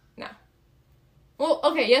 No. Well,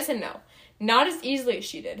 okay, yes and no. Not as easily as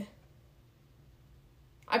she did.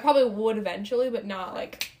 I probably would eventually, but not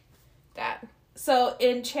like that. So,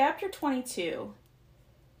 in chapter 22,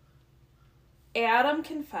 Adam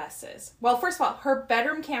confesses. Well, first of all, her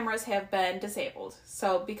bedroom cameras have been disabled.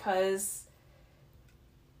 So because,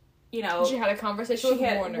 you know, she had a conversation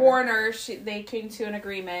with Warner. They came to an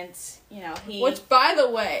agreement. You know, Which, by the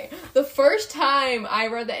way, the first time I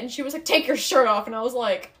read that, and she was like, "Take your shirt off," and I was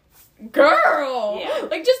like, "Girl,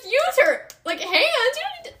 like just use her like hands. You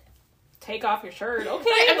don't need to take off your shirt."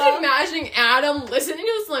 Okay, I'm just imagining Adam listening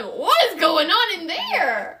to this, like, what is going on in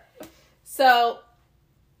there? So,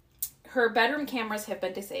 her bedroom cameras have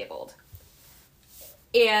been disabled.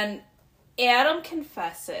 And Adam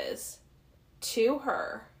confesses to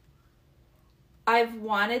her, "I've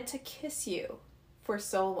wanted to kiss you for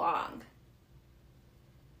so long."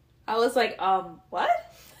 I was like, what?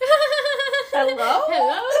 Hello?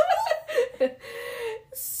 Hello?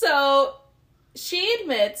 So, she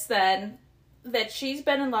admits then that she's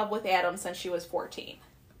been in love with Adam since she was 14.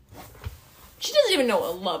 She doesn't even know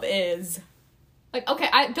what love is. Like, okay,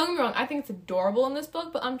 don't get me wrong, I think it's adorable in this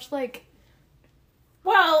book, but I'm just like...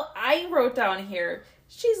 Well, I wrote down here,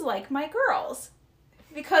 she's like my girls.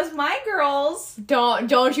 Because my girls...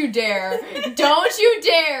 Don't you dare. Don't you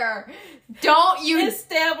dare. Don't you...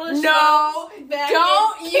 Establish... No,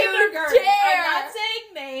 don't you dare. I'm not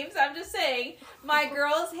saying names, I'm just saying my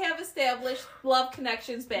girls have established love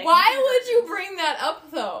connections back. Why would you bring that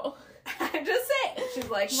up, though? I'm just saying, she's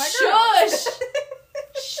like my girls. Shush!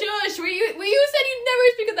 Shush! You said you'd never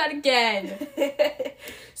speak of that again.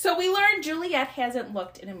 So we learned Juliet hasn't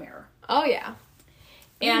looked in a mirror. Oh, yeah.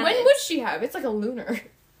 And when would she have? It's like a lunar.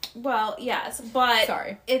 Well, yes, but...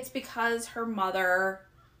 Sorry. It's because her mother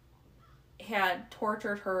had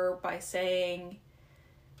tortured her by saying,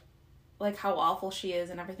 like, how awful she is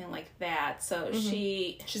and everything like that. So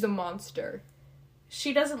she's a monster.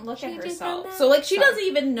 She doesn't look at herself. So, like, she doesn't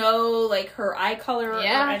even know, like, her eye color or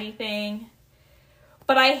anything.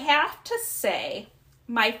 But I have to say,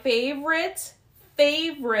 my favorite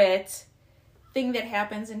thing that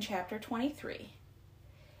happens in chapter 23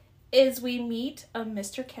 is we meet a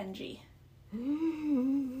Mr. Kenji.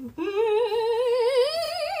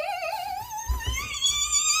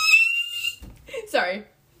 Sorry.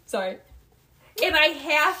 And I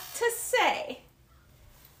have to say,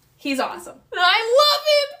 he's awesome. I love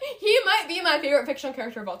him! He might be my favorite fictional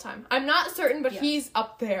character of all time. I'm not certain, but he's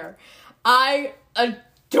up there. I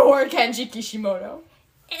adore Kenji Kishimoto.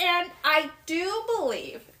 And I do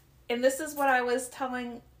believe, and this is what I was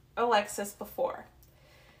telling Alexis before,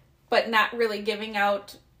 but not really giving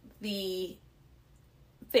out the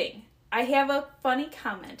thing. I have a funny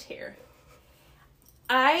comment here.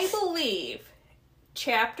 I believe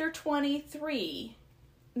chapter 23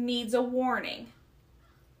 needs a warning.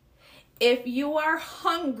 If you are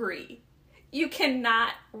hungry, you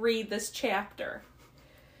cannot read this chapter.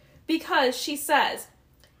 Because she says,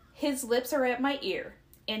 his lips are at my ear,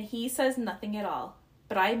 and he says nothing at all,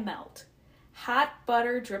 but I melt. Hot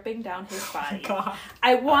butter dripping down his body. Oh my God.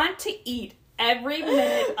 I want to eat every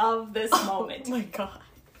minute of this moment. Oh my God.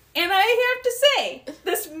 And I have to say,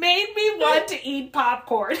 this made me want to eat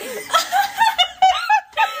popcorn. Are you kidding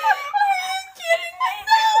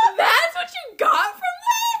me? That's what you got from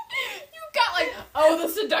that? You got like, oh, the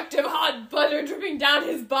seductive hot butter dripping down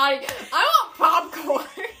his body. I want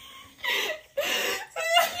popcorn.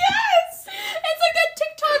 Yes! It's like that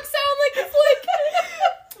TikTok sound, like it's like...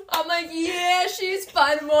 I'm like, yeah, she's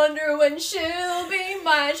fine, wonder when she'll be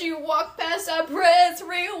mine. She walked past, I press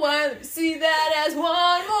rewind. See that as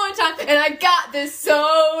one more time. And I got this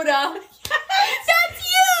soda. That's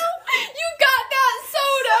you! You got that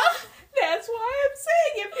soda! That's why I'm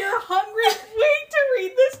saying, if you're hungry, wait to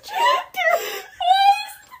read this chapter.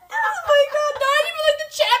 Oh my God, not even like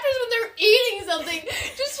the chapters when they're eating something.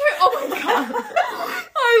 Just her, oh my God.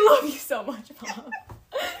 I love you so much, Mom.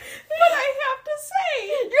 But I have to say,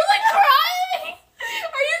 you're like crying.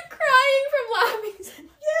 Are you crying from laughing so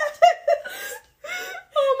much? yes.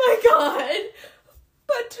 Oh my God.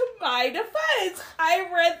 But to my defense, I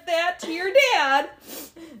read that to your dad,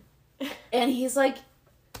 and he's like,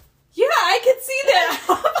 yeah, I can see that.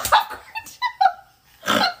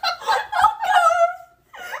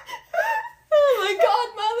 Oh my God,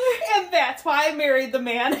 Mother. And that's why I married the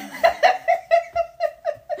man.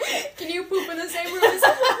 Can you poop in the same room as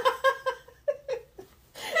him?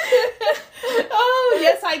 Oh,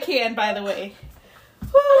 yes, I can, by the way.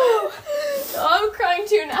 Oh, I'm crying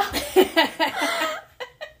too now.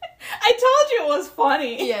 I told you it was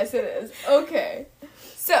funny. Yes, it is. Okay.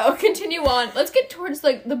 So, continue on. Let's get towards,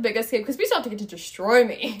 like, the big escape, because we still have to get to Destroy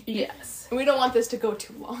Me. Yes. And we don't want this to go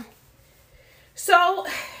too long. So,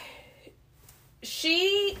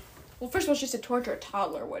 well, first of all, she said torture a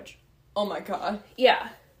toddler, which, oh my God. Yeah.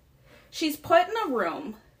 She's put in a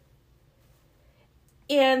room,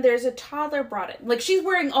 and there's a toddler brought in. Like, she's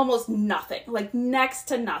wearing almost nothing. Like, next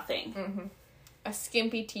to nothing. Mm-hmm. A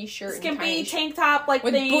skimpy t-shirt. Skimpy tank top, like,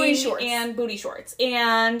 with thing. booty shorts. And booty shorts.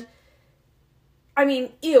 And, I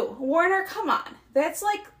mean, ew. Warner, come on. That's,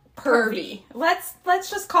 like, pervy. Let's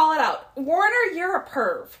just call it out. Warner, you're a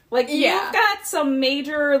perv. Like, you've got some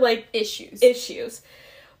major, like, issues.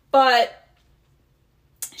 But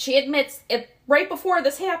she admits it right before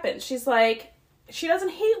this happened. She's like, she doesn't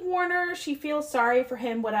hate Warner. She feels sorry for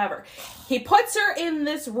him, whatever. He puts her in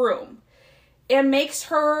this room and makes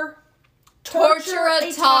her torture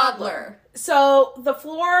a toddler. So the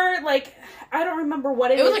floor, like, I don't remember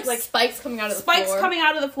what it is. It was like spikes coming out of the floor. Spikes coming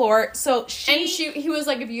out of the floor. So he was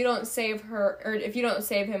like, if you don't save her, or if you don't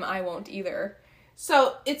save him, I won't either.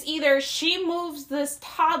 So it's either she moves this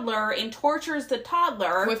toddler and tortures the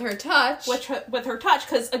toddler with her touch, with her touch,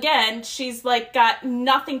 because again, she's like got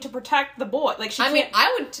nothing to protect the boy. Like she. I mean,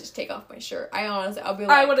 I would just take off my shirt. I'll be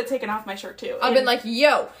like, I would have taken off my shirt too. I've been like,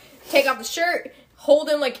 yo, take off the shirt, hold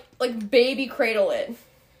him like baby cradle it.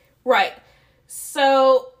 Right.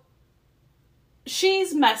 So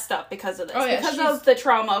she's messed up because of this. Oh, yeah, because of the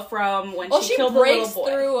trauma from when she killed the little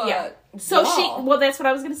boy. Through So wall. well, that's what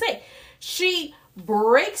I was going to say. She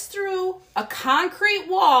breaks through a concrete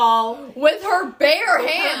wall with her bare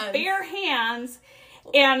hands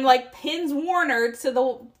and like pins Warner to the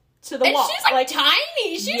wall. She's like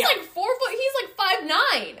tiny. She's like 4 foot. He's like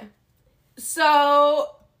 5'9".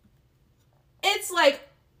 So it's like,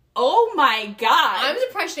 oh my god. I'm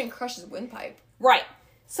surprised she didn't crush his windpipe. Right.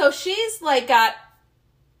 So she's like got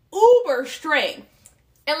uber strength.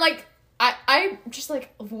 And like I just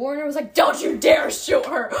like, Warner was like, don't you dare shoot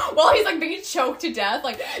her, while he's like being choked to death,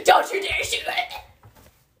 like, don't you dare shoot her.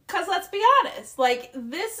 Cause let's be honest, like,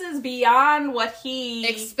 this is beyond what he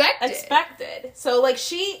expected. So like,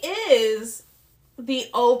 she is the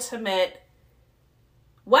ultimate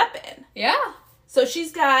weapon. Yeah. So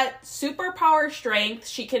she's got superpower strength.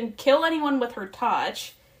 She can kill anyone with her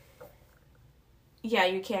touch. Yeah,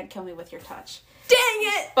 you can't kill me with your touch. Dang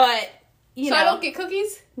it! But, you know. So I don't get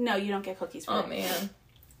cookies? No, you don't get cookies for Oh, man.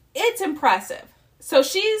 It's impressive. So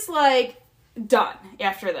she's, like, done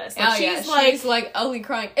after this. Like, she's like ugly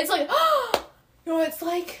crying. It's like, it's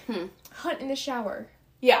like Hunt in the shower.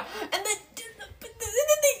 Yeah. And then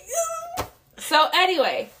so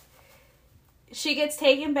anyway, she gets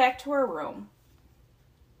taken back to her room.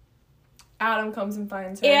 Adam comes and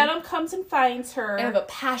finds her. They have a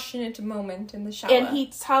passionate moment in the shower. And he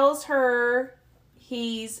tells her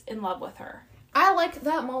he's in love with her. I like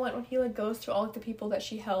that moment when he like goes to all like, the people that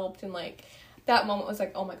she helped, and like that moment was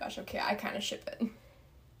like, oh my gosh, okay, I kind of ship it.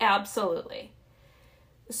 Absolutely.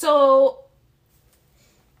 So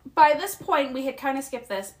by this point, we had kind of skipped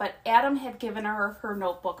this, but Adam had given her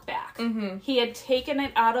notebook back. Mm-hmm. He had taken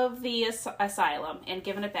it out of the asylum and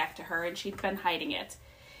given it back to her, and she'd been hiding it.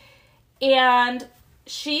 And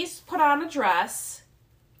she's put on a dress.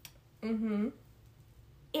 Mm-hmm.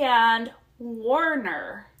 And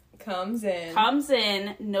Warner comes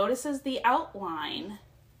in, notices the outline,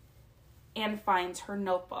 and finds her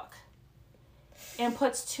notebook. And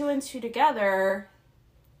puts 2 and 2 together,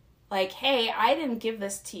 like, hey, I didn't give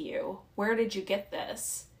this to you. Where did you get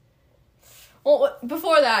this? Well,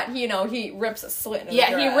 before that, he rips a slit in her dress.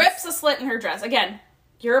 Yeah, he rips a slit in her dress. Again,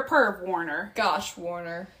 you're a perv, Warner. Gosh,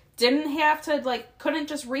 Warner. Didn't have to, couldn't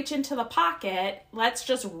just reach into the pocket. Let's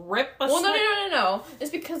just rip a slit. Well, no.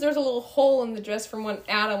 It's because there's a little hole in the dress from when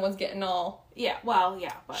Adam was getting all... Yeah, well,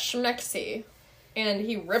 yeah, but... schmexy. And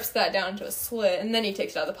he rips that down into a slit, and then he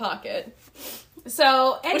takes it out of the pocket.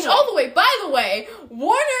 So, anyway. Which, by the way,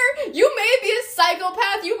 Warner, you may be a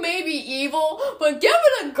psychopath, you may be evil, but giving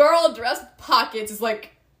a girl dress with pockets is, the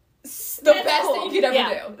best thing you could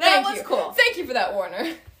ever do. That was cool. Thank you for that,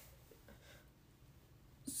 Warner.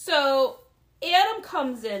 So, Adam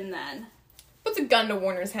comes in then. Puts a gun to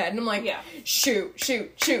Warner's head, and I'm like, shoot.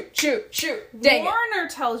 Dang Warner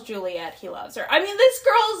tells Juliet he loves her. I mean, this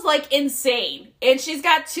girl's, insane. And she's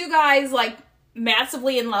got 2 guys,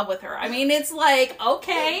 massively in love with her. I mean, it's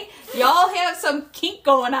okay, y'all have some kink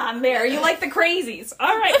going on there. You like the crazies.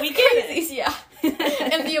 All right, we get it. Yeah.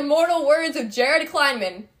 And the immortal words of Jared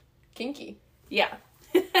Kleinman, kinky. Yeah.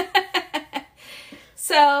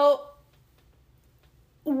 So...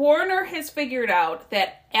 Warner has figured out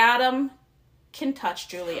that Adam can touch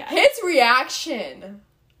Juliet. His reaction.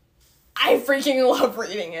 I freaking love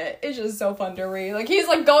reading it. It's just so fun to read. He's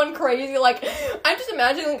going crazy. I'm just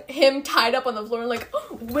imagining him tied up on the floor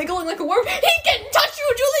and wiggling like a worm. He can touch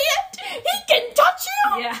you, Juliet! He can touch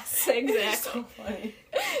you! Yes, exactly. It's so funny.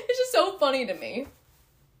 It's just so funny to me.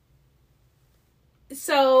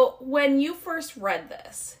 So, when you first read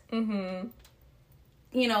this,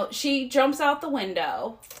 she jumps out the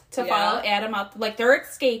window to follow Adam out. Like, they're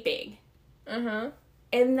escaping. Uh-huh.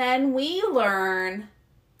 And then we learn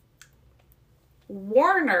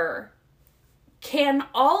Warner can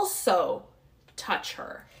also touch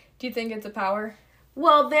her. Do you think it's a power?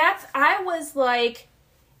 Well, I was like,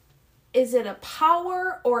 is it a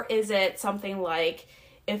power, or is it something like,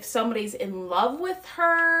 if somebody's in love with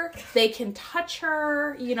her, they can touch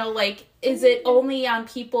her? Like, is it only on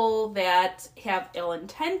people that have ill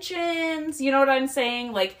intentions? You know what I'm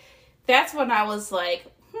saying? Like, that's when I was like,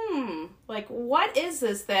 like, what is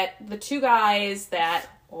this that the two guys that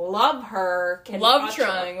love her can touch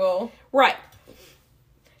triangle. Her? Right.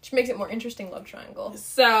 Which makes it more interesting, love triangle.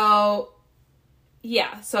 So,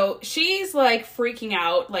 yeah. So, she's, like, freaking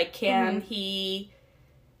out. Like, can he,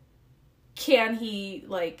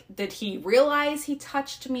 like, did he realize he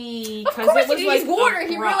touched me? Of course, he's Warner.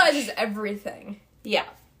 He realizes everything. Yeah.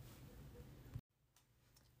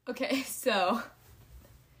 Okay, so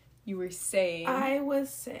you were saying...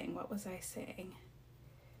 What was I saying?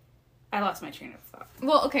 I lost my train of thought.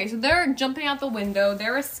 Well, okay, so they're jumping out the window.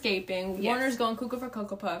 They're escaping. Yes. Warner's going cuckoo for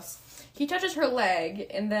Cocoa Puffs. He touches her leg,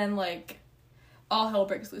 and then, like, all hell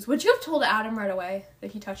breaks loose. Would you have told Adam right away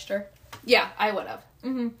that he touched her? Yeah, I would have.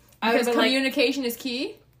 Mm-hmm. Because communication is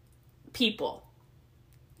key? People.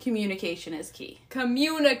 Communication is key.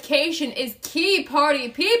 Communication is key, party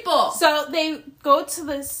people! So they go to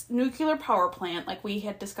this nuclear power plant, like we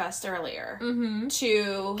had discussed earlier,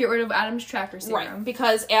 to get rid of Adam's tracker serum. Right,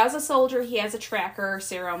 because as a soldier, he has a tracker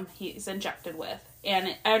serum he's injected with.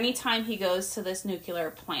 And anytime he goes to this nuclear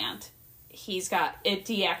plant, it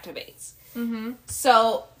deactivates. Mm-hmm.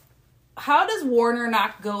 So, how does Warner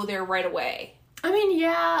not go there right away? I mean,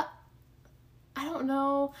 yeah, I don't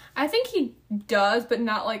know. I think he does, but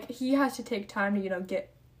not like, he has to take time to,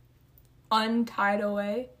 get untied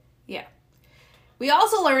away. Yeah. We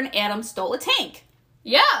also learn Adam stole a tank.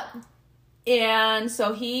 Yeah. And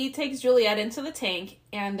so he takes Juliet into the tank,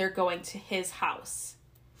 and they're going to his house.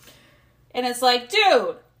 And it's like,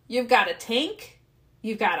 dude, you've got a tank?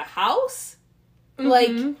 You've got a house? Mm-hmm.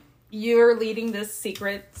 Like, you're leading this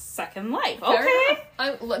secret second life.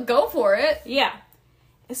 Okay. Go for it. Yeah.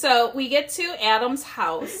 So we get to Adam's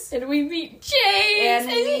house. And we meet James. And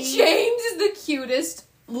James is the cutest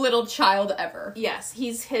little child ever. Yes.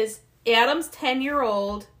 He's Adam's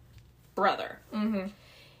 10-year-old brother. Mm-hmm.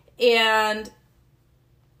 And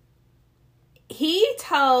he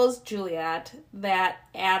tells Juliet that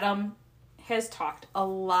Adam has talked a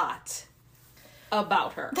lot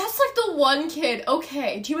about her. That's like the one kid.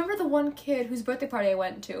 Okay, do you remember the one kid whose birthday party I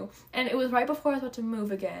went to? And it was right before I was about to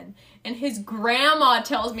move again. And his grandma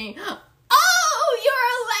tells me, "Oh,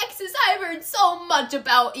 you're Alexis. I've heard so much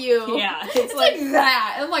about you." Yeah. It's like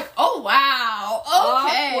that. And I'm like, oh, wow.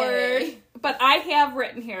 Okay. Awkward. But I have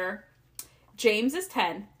written here, James is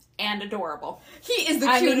 10 and adorable. He is the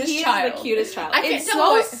cutest child. He is the cutest child. It's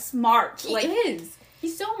so smart. He is.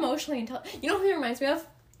 He's so emotionally intelligent. You know who he reminds me of?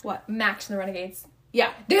 What? Max and the Renegades.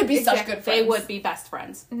 Yeah. They would be such good friends. They would be best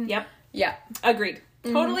friends. Mm-hmm. Yep. Yeah. Agreed.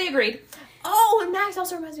 Mm-hmm. Totally agreed. Oh, and Max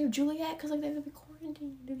also reminds me of Juliet, because, like, they would be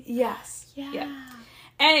quarantined. Yes. Yeah.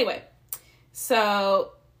 Anyway,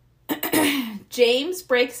 so James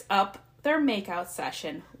breaks up their makeout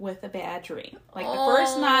session with a bad dream. Like, the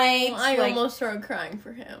first night... I almost started crying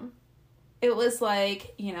for him. It was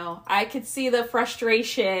like, I could see the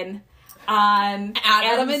frustration on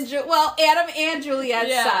Adam and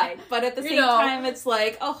Juliet's side, but at the same time, it's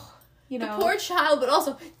like, the poor child, but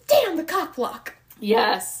also, damn, the cock block.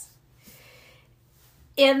 Yes.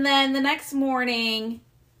 And then the next morning,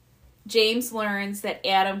 James learns that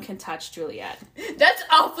Adam can touch Juliet. That's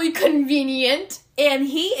awfully convenient. And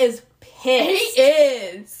he is pissed. He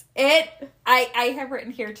is. I have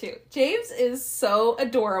written here too. James is so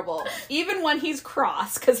adorable. Even when he's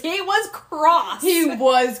cross, because he was cross. He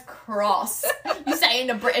was cross. You say it in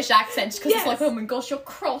a British accent, because Yes. it's like, oh my gosh, you're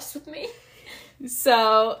cross with me.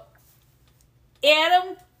 So,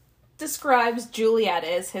 Adam describes Juliet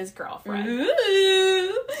as his girlfriend.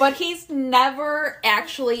 Ooh. But he's never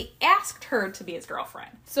actually asked her to be his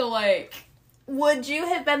girlfriend. So, like... Would you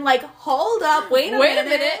have been like, hold up, wait a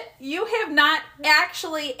minute. You have not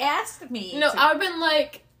actually asked me. No, I would have been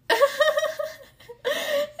like... oh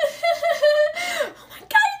my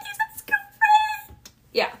god, he's his girlfriend!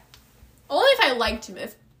 Yeah. Only if I liked him.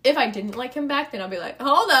 If I didn't like him back, then I'll be like,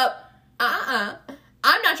 hold up.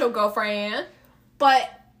 I'm not your girlfriend. But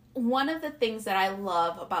one of the things that I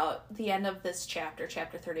love about the end of this chapter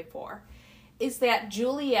 34, is that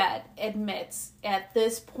Juliet admits at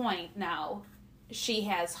this point now she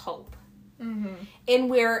has hope. Mm-hmm. And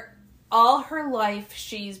where all her life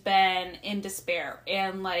she's been in despair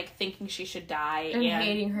and, like, thinking she should die. And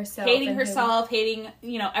hating herself. Hating,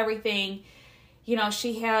 you know, everything. You know,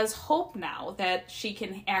 she has hope now that she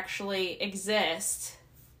can actually exist.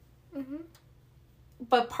 Mm-hmm.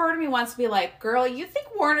 But part of me wants to be like, girl, you think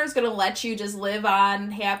Warner's gonna let you just live on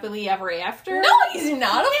happily ever after? No, he's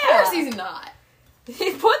not. Of course he's not. Put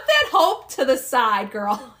that hope to the side,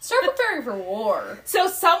 girl. Start preparing for war. So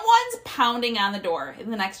someone's pounding on the door in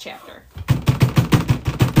the next chapter.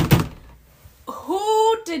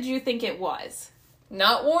 Who did you think it was?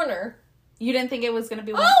 Not Warner. You didn't think it was going to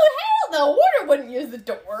be Warner? Oh, hell no. Warner wouldn't use the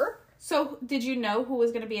door. So, did you know who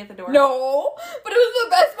was going to be at the door? No, but it was the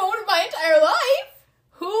best moment of my entire life.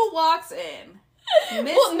 Who walks in?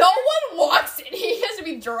 Well, no one walks in. He has to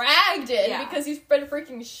be dragged in because he's been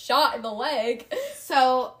freaking shot in the leg.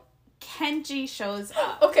 So, Kenji shows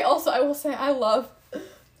up. Okay, also, I will say, I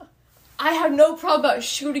have no problem about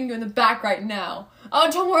shooting you in the back right now. Oh,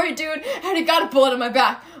 don't worry, dude. I already got a bullet in my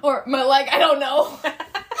back. Or my leg, I don't know.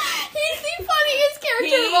 He's the funniest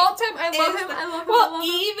character of all time. I love him. Well,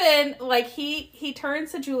 even, like, he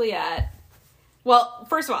turns to Juliet. Well,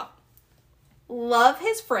 first of all, love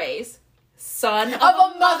his phrase, son of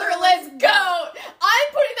a motherless goat. I'm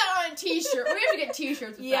putting that on a t-shirt. We have to get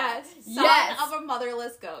t-shirts with that. Son of a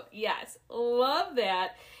motherless goat. Yes. Love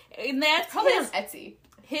that. And that's probably on Etsy.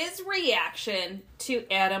 His reaction to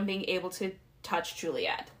Adam being able to touch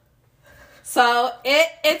Juliet. So,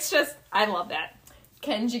 it's just, I love that.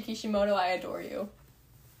 Kenji Kishimoto, I adore you.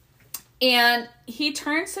 And he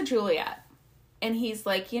turns to Juliet, and he's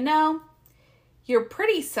like, you know, you're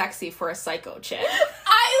pretty sexy for a psycho chick.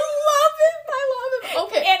 I love him.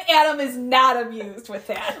 Okay. And Adam is not amused with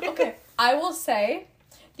that. Okay. I will say,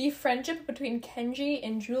 the friendship between Kenji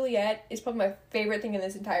and Juliet is probably my favorite thing in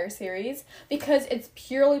this entire series, because it's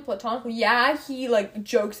purely platonic. Yeah, he, like,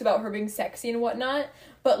 jokes about her being sexy and whatnot,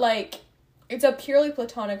 but, like, it's a purely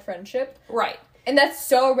platonic friendship. Right. And that's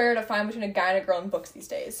so rare to find between a guy and a girl in books these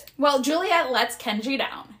days. Well, Juliet lets Kenji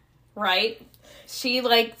down, right? She,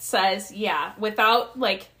 like, says, yeah, without,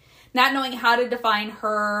 like, not knowing how to define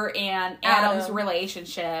her and Adam's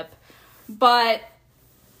relationship. But,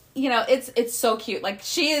 you know, it's so cute. Like,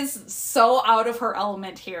 she is so out of her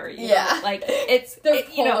element here. You know? Like, they're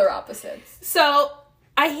polar opposites. So,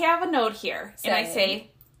 I have a note here. Same. And I say,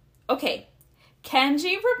 okay,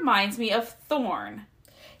 Kenji reminds me of Thorn.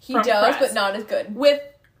 He does, but not as good. With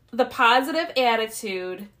the positive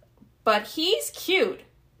attitude, but he's cute.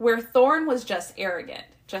 Where Thorn was just arrogant.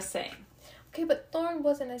 Just saying. Okay, but Thorn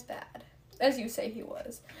wasn't as bad as you say he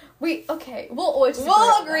was. We'll always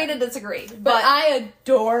agree to disagree. But I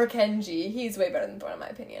adore Kenji. He's way better than Thorn in my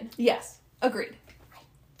opinion. Yes, agreed. I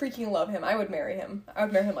freaking love him. I would marry him. I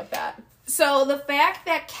would marry him like that. So the fact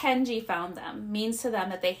that Kenji found them means to them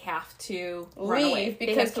that they have to run away.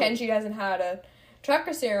 Because Kenji hasn't had a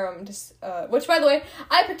tracker serum, which, by the way,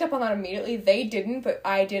 I picked up on that immediately. They didn't, but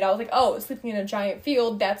I did. I was like, oh, sleeping in a giant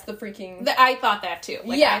field, that's the freaking... I thought that, too.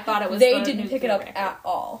 Like, yeah, I thought it was they didn't pick it up at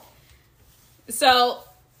all. So,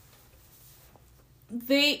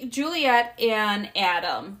 Juliet and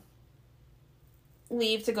Adam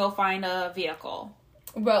leave to go find a vehicle.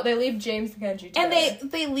 Well, they leave James and Kenji together.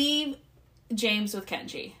 And they leave James with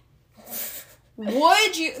Kenji.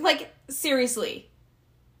 Would you... Like, seriously.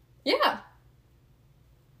 Yeah.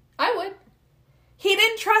 I would. He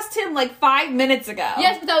didn't trust him like 5 minutes ago.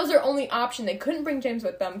 Yes, but that was their only option. They couldn't bring James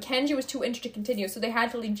with them. Kenji was too injured to continue, so they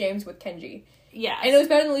had to leave James with Kenji. Yes. And it was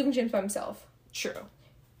better than leaving James by himself. True.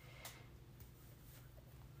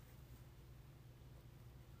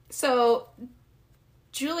 So,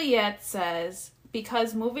 Juliet says,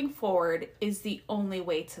 because moving forward is the only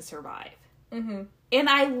way to survive. Mm-hmm. And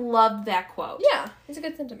I loved that quote. Yeah, it's a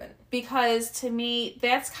good sentiment. Because to me,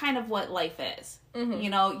 that's kind of what life is. Mm-hmm. You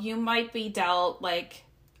know, you might be dealt, like,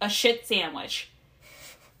 a shit sandwich.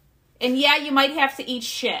 And yeah, you might have to eat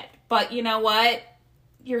shit. But you know what?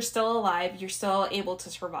 You're still alive. You're still able to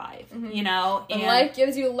survive. Mm-hmm. You know? And life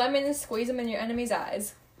gives you lemons, squeeze them in your enemy's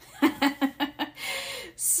eyes.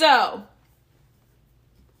 So,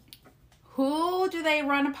 who do they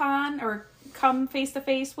run upon or come face to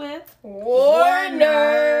face with?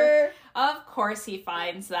 Warner! Of course he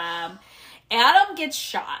finds them. Adam gets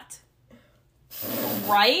shot.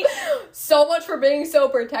 Right? So much for being so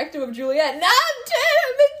protective of Juliet. Now I'm dead,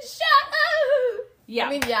 I've been shot! Yeah. I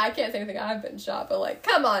mean, yeah, I can't say anything, I've been shot, but like,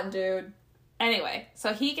 come on, dude. Anyway,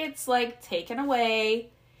 so he gets, like, taken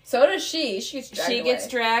away. So does she. She gets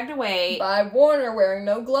dragged away. By Warner wearing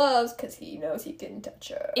no gloves, because he knows he can touch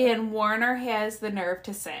her. And Warner has the nerve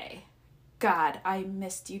to say, God, I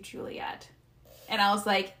missed you, Juliet. And I was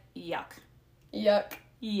like, yuck. Yuck.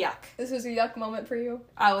 yuck. This was a yuck moment for you?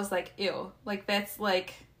 I was like, ew. Like, that's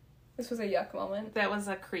like... This was a yuck moment. That was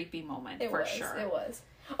a creepy moment, for sure. It was.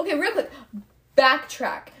 Okay, real quick.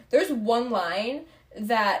 Backtrack. There's one line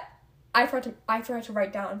that I forgot to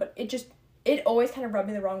write down, but it always kind of rubbed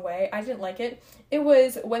me the wrong way. I didn't like it. It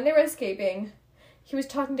was when they were escaping, he was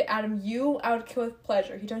talking to Adam, you I would kill with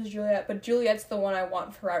pleasure. He turns to Juliet, but Juliet's the one I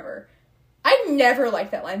want forever. I never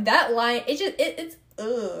liked that line. That line, it's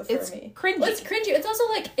ugh for it's me. Cringy. It's cringy. It's also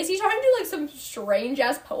like, is he trying to do like some strange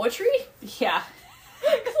ass poetry? Yeah.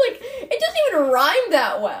 Like, it doesn't even rhyme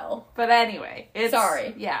that well. But anyway,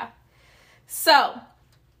 Sorry. Yeah. So,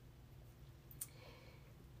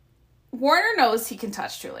 Warner knows he can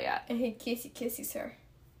touch Juliet. And he kisses her.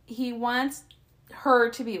 He wants her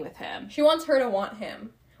to be with him. She wants her to want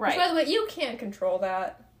him. Right. Which, by the way, you can't control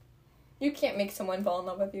that. You can't make someone fall in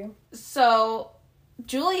love with you. So,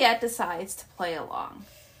 Juliet decides to play along.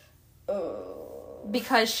 Oh.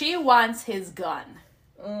 Because she wants his gun.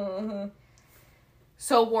 Mm-hmm.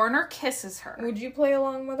 So, Warner kisses her. Would you play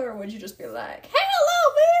along with her, or would you just be like,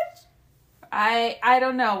 hello, bitch? I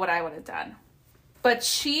don't know what I would have done. But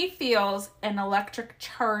she feels an electric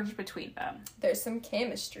charge between them. There's some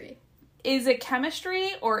chemistry. Is it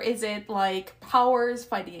chemistry, or is it, like, powers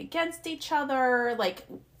fighting against each other? Like...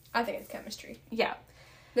 I think it's chemistry. Yeah.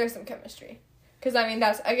 There's some chemistry. Because, I mean,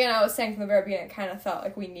 that's, again, I was saying from the very beginning, I kind of felt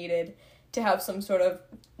like we needed to have some sort of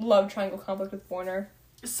love triangle conflict with Warner.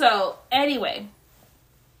 So, anyway...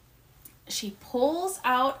 She pulls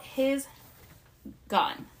out his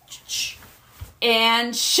gun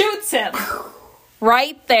and shoots him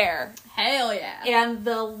right there. Hell yeah. And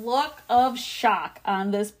the look of shock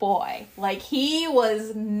on this boy. Like, he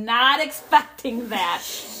was not expecting that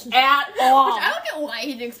at all. Which I don't know why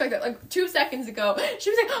he didn't expect that. Like, 2 seconds ago,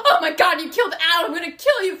 she was like, oh my god, you killed Adam, I'm gonna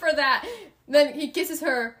kill you for that. And then he kisses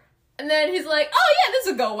her, and then he's like, oh yeah, this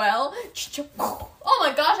will go well. Oh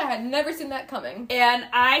my gosh, I had never seen that coming. And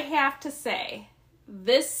I have to say,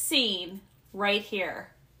 this scene right here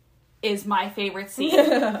is my favorite scene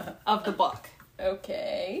of the book.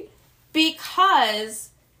 Okay. Because,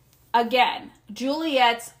 again,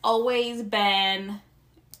 Juliet's always been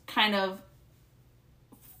kind of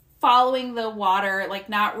following the water, like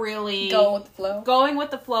not really... Going with the flow. Going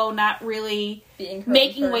with the flow, not really being her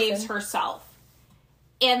making waves herself.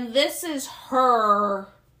 And this is her...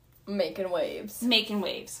 Making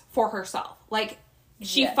waves for herself. Like,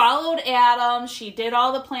 she followed Adam, she did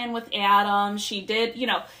all the plan with Adam, she did, you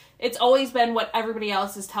know... It's always been what everybody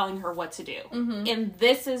else is telling her what to do. Mm-hmm. And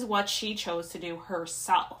this is what she chose to do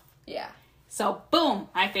herself. Yeah. So, boom,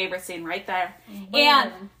 my favorite scene right there. Boom.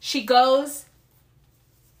 And she goes,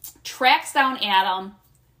 tracks down Adam,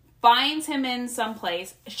 finds him in some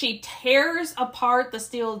place. She tears apart the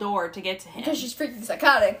steel door to get to him. Because she's freaking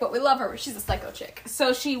psychotic, but we love her. She's a psycho chick.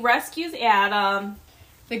 So she rescues Adam.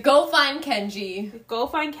 They go find Kenji.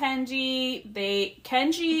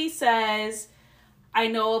 Kenji says... I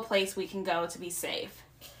know a place we can go to be safe.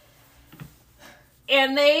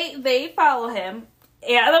 And they follow him.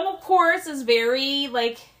 Adam, of course, is very,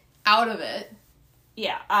 like... Out of it.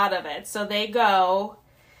 Yeah, out of it. So they go,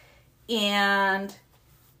 and...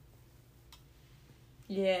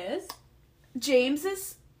 Yes? James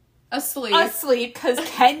is... Asleep, because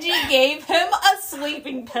Kenji gave him a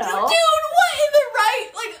sleeping pill. Dude, what in the right...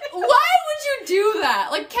 Like, why would you do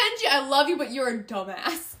that? Like, Kenji, I love you, but you're a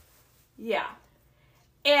dumbass. Yeah.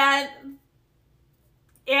 And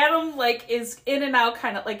Adam, like, is in and out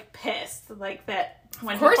kind of, like, pissed. Like, that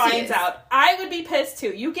when he finds out. I would be pissed, too.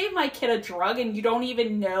 You gave my kid a drug and you don't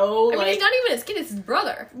even know, I mean, he's not even his kid, it's his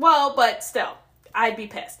brother. Well, but still, I'd be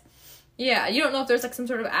pissed. Yeah, you don't know if there's, like, some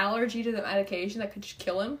sort of allergy to the medication that could just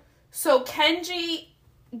kill him. So, Kenji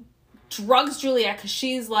drugs Juliet because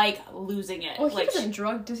she's, like, losing it. Well, he doesn't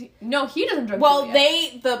drug, does he? No, he doesn't drug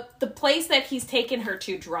Juliet. Well, the place that he's taken her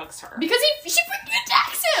to drugs her. Because she freaking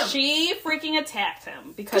attacks him! She freaking attacked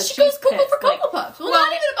him because she goes cuckoo for like, Cocoa Puffs. Well, not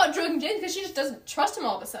even about drugging James, because she just doesn't trust him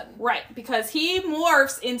all of a sudden. Right, because he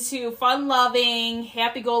morphs into fun-loving,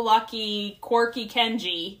 happy-go-lucky, quirky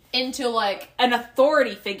Kenji. Into, like... an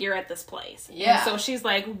authority figure at this place. Yeah. And so she's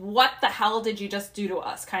like, what the hell did you just do to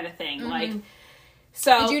us, kind of thing. Mm-hmm. Like...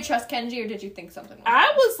 So, did you trust Kenji, or did you think something was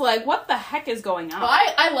I was like, what the heck is going on? Well,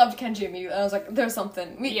 I loved Kenji immediately. I was like, there's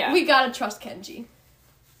something. We gotta trust Kenji.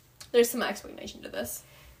 There's some explanation to this.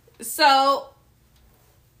 So,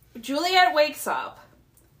 Juliet wakes up,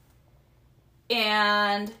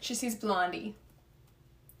 and... she sees Blondie,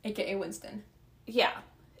 a.k.a. Winston. Yeah.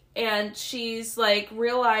 And she's, like,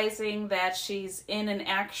 realizing that she's in an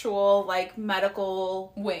actual, like,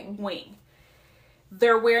 medical wing.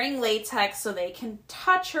 they're wearing latex so they can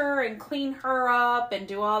touch her and clean her up and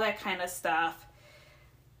do all that kind of stuff.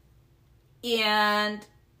 And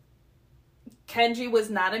Kenji was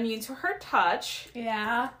not immune to her touch.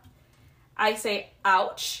 Yeah. I say,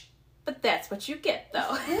 ouch, but that's what you get, though.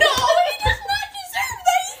 No, he does not deserve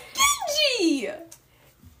that. He's Kenji.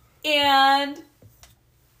 And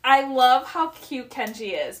I love how cute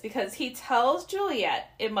Kenji is because he tells Juliet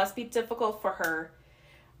it must be difficult for her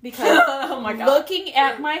because oh my God. Looking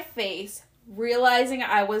at my face, realizing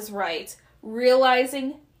I was right,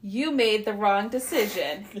 realizing you made the wrong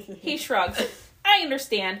decision, he shrugs. I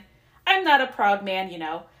understand. I'm not a proud man, you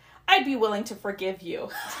know. I'd be willing to forgive you.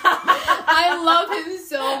 I love him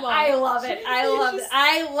so much. I love it. I love it.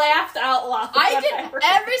 I laughed out loud. I did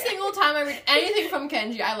every single time I read anything from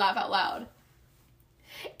Kenji, I laugh out loud.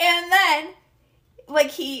 And then,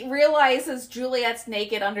 like, he realizes Juliet's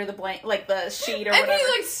naked under the blanket, like the sheet or whatever. And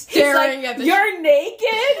he's like staring at the you're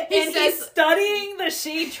naked? He says, he's studying the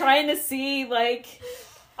sheet, trying to see, like,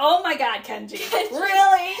 oh my God, Kenji.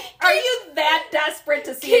 Really? Are you that desperate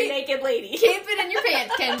to see a naked lady? Keep it in your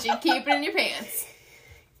pants, Kenji. Keep it in your pants.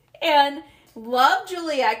 And love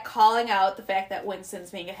Juliet calling out the fact that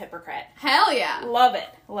Winston's being a hypocrite. Hell yeah. Love it.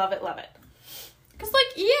 Love it. Love it. Because,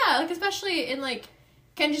 like, yeah, like, especially in, like,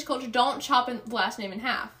 Kenji's culture, don't chop the last name in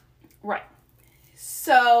half. Right.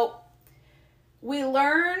 So, we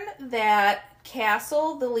learn that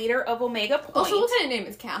Castle, the leader of Omega Point... Also, what kind of name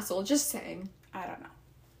is Castle? Just saying. I don't know.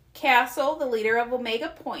 Castle, the leader of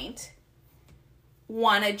Omega Point,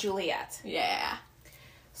 wanted Juliet. Yeah.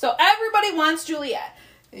 So, everybody wants Juliet.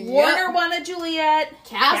 Yep. Warner wanted Juliet.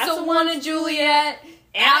 Castle wanted Juliet.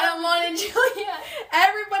 Adam wanted Juliet.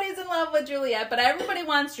 Everybody's in love with Juliet, but everybody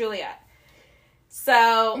wants Juliet.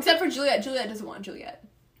 So... Except for Juliet. Juliet doesn't want Juliet.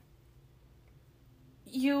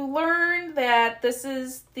 You learn that this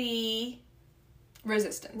is the...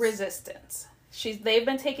 Resistance. They've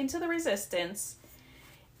been taken to the Resistance.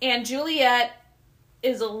 And Juliet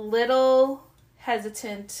is a little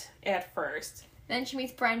hesitant at first. Then she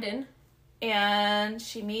meets Brendan. And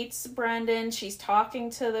she meets Brendan. She's talking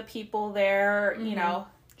to the people there, you know.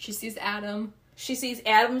 She sees Adam. She sees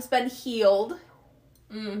Adam's been healed.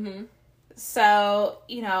 Mm-hmm. So,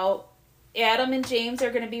 you know, Adam and James are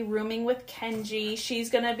going to be rooming with Kenji. She's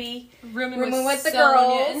going to be rooming with the Sonia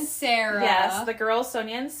girls. And Sarah. Yes, the girls,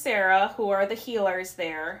 Sonia and Sarah, who are the healers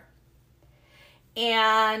there.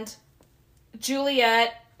 And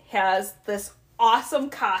Juliet has this awesome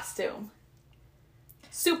costume.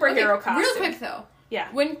 Superhero costume. Real quick, though. Yeah.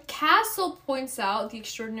 When Castle points out the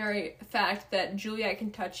extraordinary fact that Juliet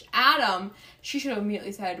can touch Adam, she should have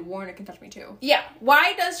immediately said, Warner can touch me too. Yeah.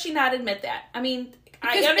 Why does she not admit that? I mean,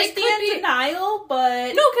 I understand denial,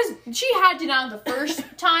 but... No, because she had denial the first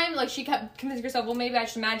time. Like, she kept convincing herself, well, maybe I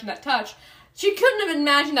should imagine that touch. She couldn't have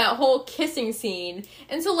imagined that whole kissing scene.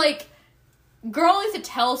 And so, like, girl needs to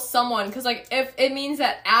tell someone, because, like, if it means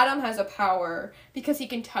that Adam has a power because he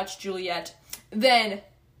can touch Juliet, then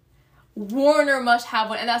Warner must have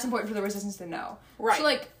one, and that's important for the Resistance to know. Right. So,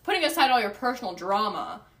 like, putting aside all your personal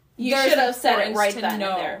drama, you should have said it right then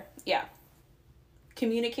know. And there. Yeah.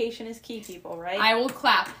 Communication is key, people, right? I will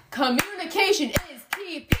clap. Communication is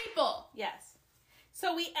key, people! Yes.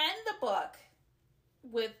 So we end the book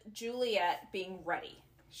with Juliet being ready.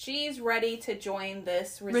 She's ready to join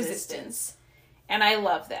this resistance. And I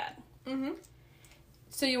love that. Mm-hmm.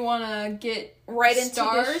 So you want to get right into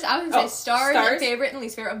stars? I was going to say stars, stars, and favorite and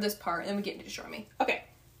least favorite of this part, and then we get into Destroy Me. Okay.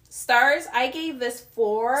 Stars, I gave this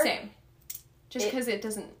 4. Same. Just because it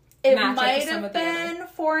doesn't It match might up to some have of the been other.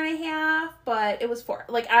 4.5, but it was 4.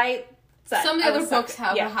 Like, I said, some of the other books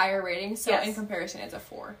have a higher rating, so yes. in comparison, it's a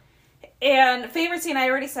 4. And favorite scene, I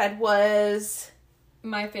already said, was...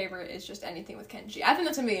 My favorite is just anything with Kenji. I think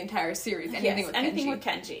that's going to be the entire series. Anything with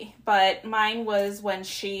Kenji. But mine was when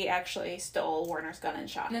she actually stole Warner's gun and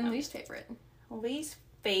shot him. And then least favorite. Least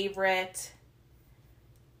favorite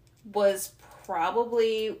was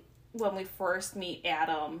probably when we first meet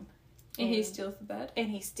Adam. And he steals the bed? And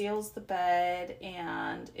he steals the bed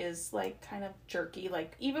and is, like, kind of jerky.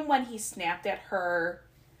 Like, even when he snapped at her...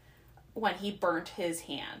 when he burnt his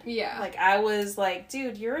hand. Yeah. Like, I was like,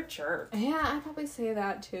 dude, you're a jerk. Yeah, I'd probably say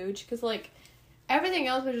that, too. Because, like, everything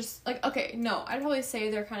else was just, like, okay, no. I'd probably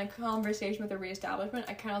say their kind of conversation with the reestablishment,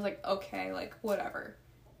 I kind of was like, okay, like, whatever.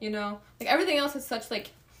 You know? Like, everything else is such,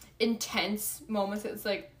 like, intense moments that it's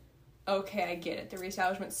like, okay, I get it. The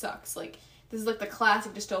reestablishment sucks. Like, this is, like, the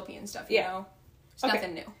classic dystopian stuff, you know? It's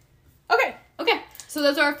nothing new. Okay. So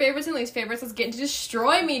those are our favorites and least favorites. Let's get into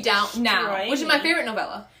Destroy Me now, which is my favorite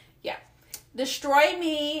novella. Destroy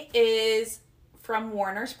Me is from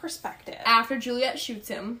Warner's perspective. After Juliet shoots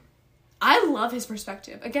him. I love his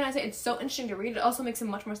perspective. Again, I say it's so interesting to read. It also makes him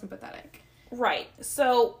much more sympathetic. Right.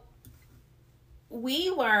 So, we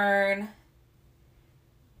learn...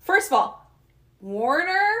 First of all,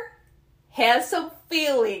 Warner has some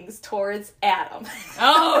feelings towards Adam.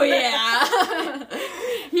 Oh, yeah.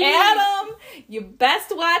 Adam, you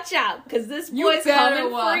best watch out, because this boy's coming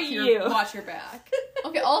for you. Watch your back.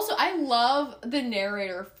 Okay, also, I love the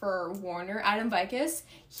narrator for Warner, Adam Vicus.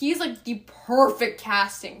 He's, like, the perfect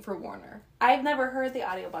casting for Warner. I've never heard the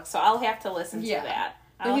audiobook, so I'll have to listen to that.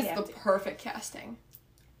 He's the perfect casting.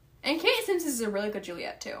 And Kate Simpson is a really good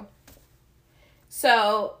Juliet, too.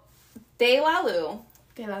 So, DeLaLue.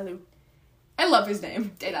 I love his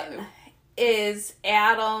name, DeLaLue. Is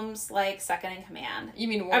Adam's, like, second in command. You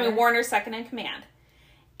mean Warner? I mean, Warner's second in command.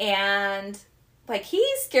 And, like,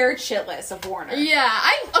 he's scared shitless of Warner. Yeah,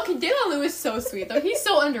 okay, DeLaLue is so sweet, though. He's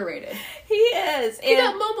so underrated. He is. And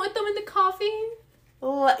that moment with them in the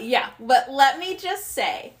coffee? Yeah, but let me just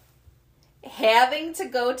say, having to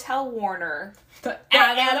go tell Warner that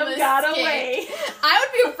Adam got away. I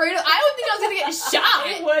would be afraid I would think I was going to get shot.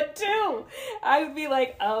 I would too. I would be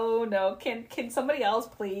like, oh no, can somebody else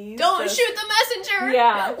please? Don't shoot the messenger.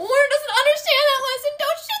 Yeah. Warner doesn't understand that lesson.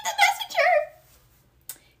 Don't shoot the messenger.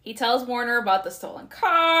 He tells Warner about the stolen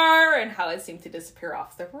car and how it seemed to disappear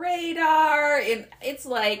off the radar. And it's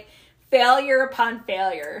like failure upon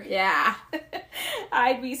failure. Yeah.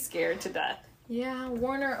 I'd be scared to death. Yeah,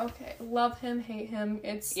 Warner, okay. Love him, hate him.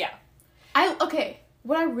 Yeah.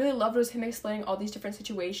 What I really loved was him explaining all these different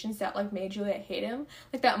situations that, like, made Juliet hate him.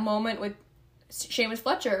 Like that moment with Seamus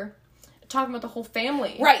Fletcher talking about the whole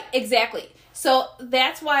family. Right, exactly. So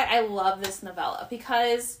that's why I love this novella,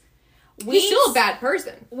 because he's still a bad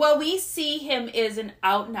person. Well, we see him as an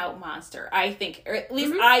out-and-out monster, I think. Or at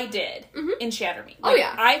least I did in Shatter Me. Like, oh,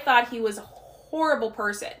 yeah. I thought he was a horrible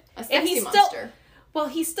person. A sexy monster. Well,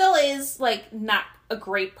 he still is, like, not a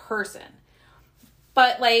great person.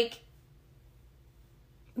 But, like...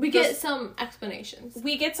 We get some explanations.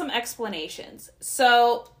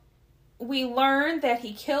 So, we learn that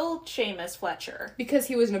he killed Seamus Fletcher. Because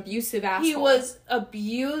he was an abusive asshole. He was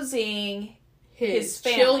abusing his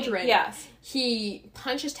family. Children. Yes. He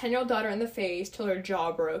punched his 10-year-old daughter in the face till her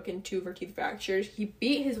jaw broke and 2 of her teeth fractured. He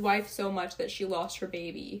beat his wife so much that she lost her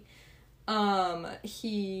baby.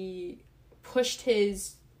 He pushed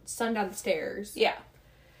his son down the stairs. Yeah.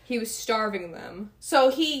 He was starving them. So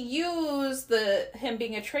he used him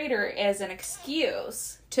being a traitor as an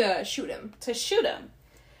excuse to shoot him.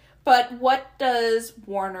 But what does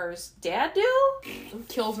Warner's dad do?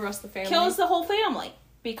 Kills the rest of the family. Kills the whole family.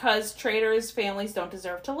 Because traitors' families don't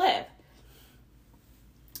deserve to live.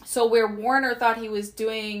 So where Warner thought he was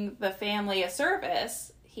doing the family a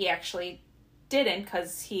service, he actually didn't,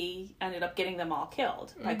 because he ended up getting them all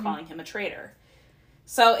killed by calling him a traitor.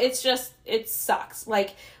 So it's just, it sucks.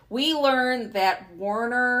 Like, we learn that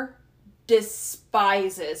Warner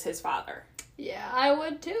despises his father. Yeah, I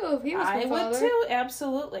would too if he was my father. I would too,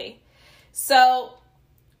 absolutely. So,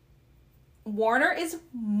 Warner is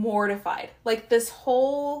mortified. Like, this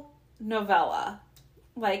whole novella,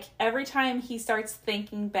 like, every time he starts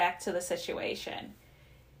thinking back to the situation,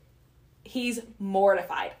 he's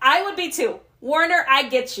mortified. I would be too. Warner, I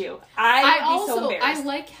get you. I would be so embarrassed. I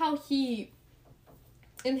like how he...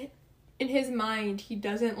 In his mind, he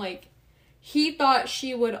doesn't, like... He thought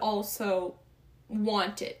she would also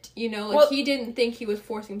want it, you know? Like, he didn't think he was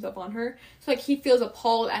forcing himself on her. So, like, he feels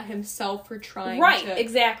appalled at himself for trying to... Right,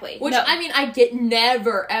 exactly. Which, I mean, I get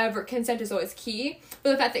never, ever... Consent is always key.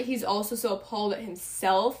 But the fact that he's also so appalled at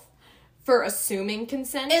himself for assuming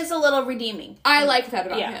consent... is a little redeeming. I like that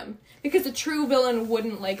about him. Because the true villain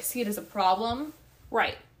wouldn't, like, see it as a problem.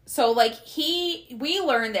 Right. So, like, we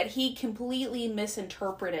learned that he completely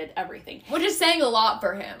misinterpreted everything. Which is saying a lot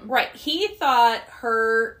for him. Right. He thought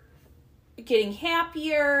her getting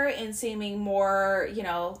happier and seeming more, you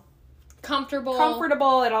know...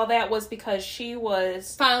 Comfortable and all that was because she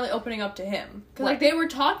was... finally opening up to him. Because, like, they were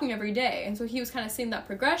talking every day. And so he was kind of seeing that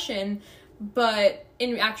progression. But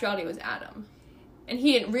in actuality, it was Adam. And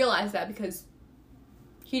he didn't realize that because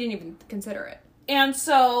he didn't even consider it. And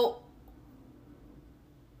so...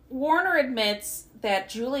 Warner admits that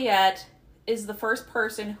Juliet is the first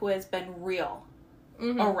person who has been real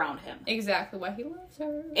around him. Exactly why he loves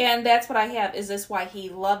her. And that's what I have. Is this why he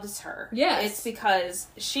loves her? Yes. It's because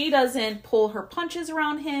she doesn't pull her punches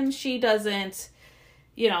around him. She doesn't,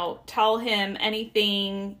 you know, tell him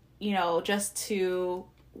anything, you know, just to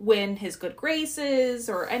win his good graces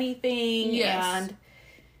or anything. Yes. And,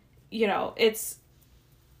 you know, it's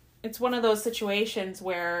one of those situations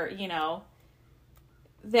where, you know,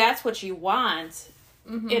 that's what you want,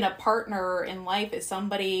 in a partner in life is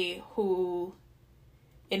somebody who,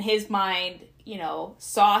 in his mind, you know,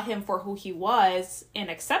 saw him for who he was and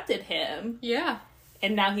accepted him. Yeah.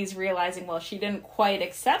 And now he's realizing, well, she didn't quite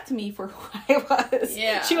accept me for who I was.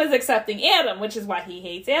 Yeah. She was accepting Adam, which is why he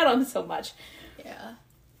hates Adam so much. Yeah.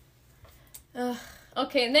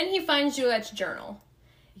 Okay, and then he finds Juliet's journal.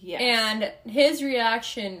 Yes. And his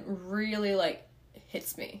reaction really, like,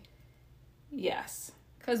 hits me. Yes.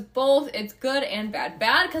 Because both, it's good and bad.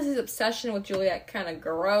 Bad because his obsession with Juliet kind of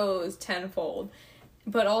grows tenfold.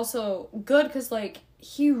 But also good because, like,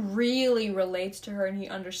 he really relates to her and he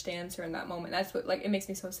understands her in that moment. That's what, like, it makes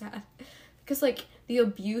me so sad. Because, like, the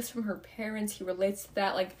abuse from her parents, he relates to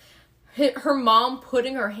that. Like, her mom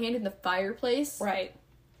putting her hand in the fireplace. Right.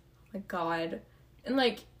 Oh my God. And,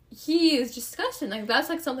 like, he is disgusting. Like, that's,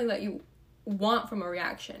 like, something that you want from a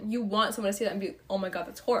reaction. You want someone to see that and be, oh my God,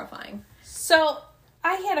 that's horrifying. So,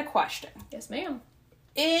 I had a question. Yes, ma'am.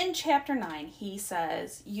 In chapter 9, he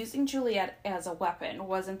says using Juliet as a weapon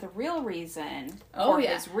wasn't the real reason for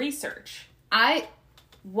his research.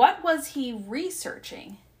 What was he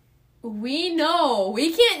researching? We know.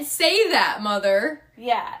 We can't say that, Mother.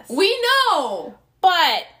 Yes. We know.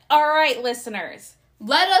 But, alright, listeners.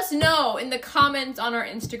 Let us know in the comments on our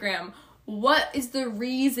Instagram, what is the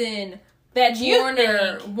reason that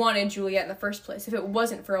Warner wanted Juliet in the first place if it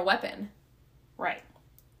wasn't for a weapon? Right.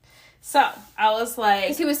 So, I was like...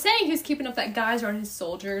 Because he was saying he was keeping up that guys around his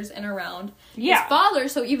soldiers and around his Yeah. father,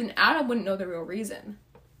 so even Adam wouldn't know the real reason.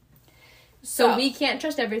 So we can't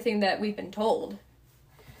trust everything that we've been told.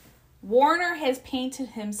 Warner has painted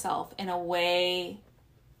himself in a way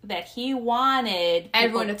that he wanted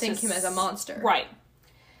everyone to think him as a monster. Right.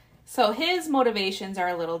 So his motivations are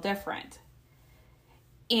a little different.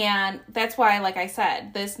 And that's why, like I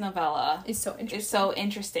said, this novella is so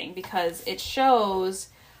interesting because it shows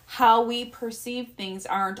how we perceive things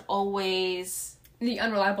aren't always... the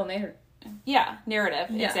unreliable narrative. Yeah, narrative.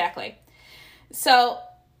 Yeah. Exactly. So,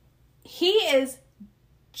 he is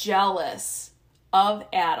jealous of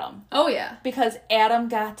Adam. Oh, yeah. Because Adam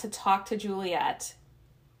got to talk to Juliet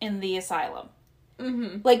in the asylum.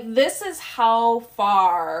 Mm-hmm. Like, this is how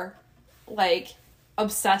far, like,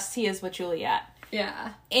 obsessed he is with Juliet.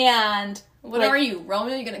 Yeah. And... what are you,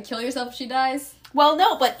 Romeo? You gonna kill yourself if she dies? Well,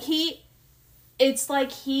 no, but it's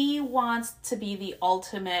like he wants to be the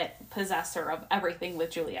ultimate possessor of everything with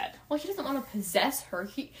Juliet. Well, he doesn't want to possess her.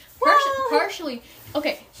 Partially,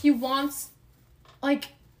 okay, he wants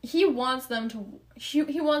them to,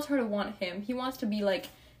 he wants her to want him. He wants to be, like,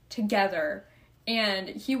 together. And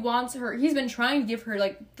he wants her, he's been trying to give her,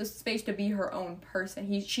 like, the space to be her own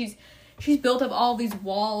person. She's built up all these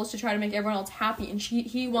walls to try to make everyone else happy, and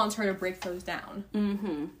he wants her to break those down.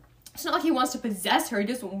 Mm-hmm. It's not like he wants to possess her. He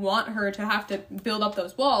doesn't want her to have to build up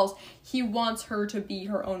those walls. He wants her to be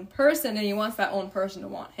her own person, and he wants that own person to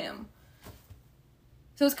want him.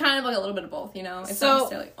 So it's kind of like a little bit of both, you know? It's not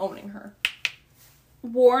necessarily owning her.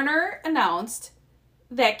 Warner announced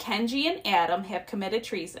that Kenji and Adam have committed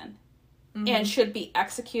treason and should be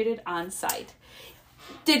executed on sight.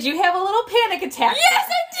 Did you have a little panic attack? Yes,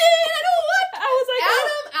 I did! I don't want... I was like...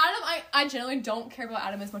 Adam, I generally don't care about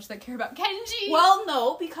Adam as much as I care about Kenji. Well,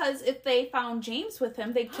 no, because if they found James with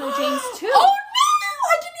him, they'd kill James too. Oh, no!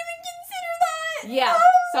 I didn't even consider that! Yeah. No!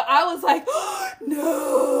 So I was like, oh,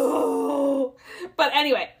 no! But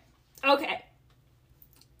anyway, okay.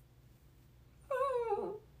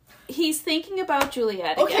 He's thinking about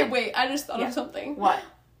Juliet again. Okay, wait, I just thought of something. What?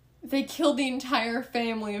 They killed the entire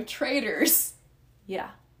family of traitors.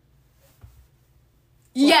 Yeah.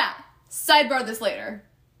 Yeah. Sidebar this later.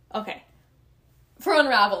 Okay. For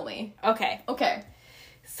Unravel Me. Okay. Okay.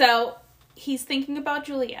 So, he's thinking about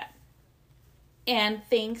Juliet. And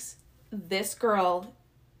thinks, this girl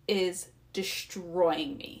is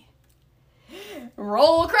destroying me.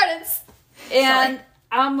 Roll credits. And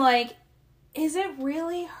I'm like, is it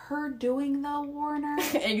really her doing though, Warner?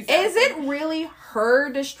 Exactly. Is it really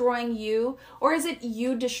her destroying you? Or is it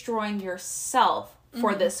you destroying yourself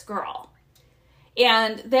for this girl?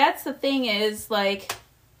 And that's the thing is, like,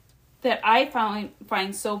 that I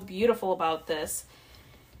find so beautiful about this.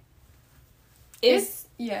 It's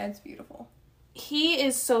beautiful. He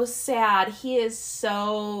is so sad. He is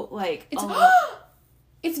so, like...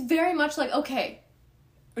 It's very much like, okay,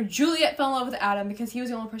 Juliet fell in love with Adam because he was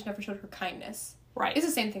the only person who ever showed her kindness. Right. It's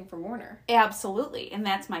the same thing for Warner. Absolutely. And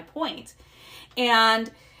that's my point.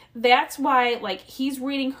 And that's why, like, he's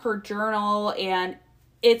reading her journal and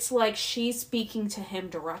it's like she's speaking to him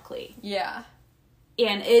directly. Yeah.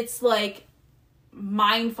 And it's like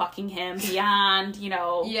mind-fucking him beyond, you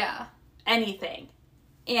know... yeah. anything.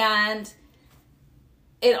 And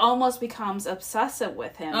it almost becomes obsessive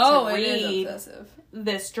with him to read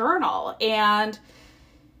this journal. And,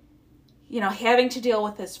 having to deal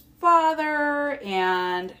with his father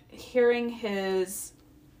and hearing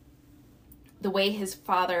the way his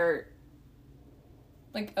father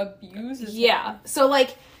abuses him. him. So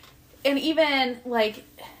and even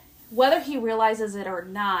whether he realizes it or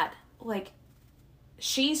not,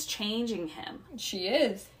 she's changing him. She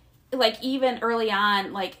is. Even early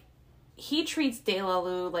on, he treats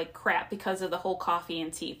Delalu like crap because of the whole coffee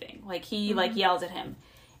and tea thing. He yells at him.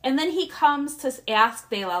 And then he comes to ask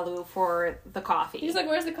Delalu for the coffee. He's like,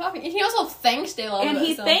 where's the coffee? And he also thanks Delalu. And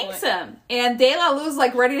he thanks him. And Delalu's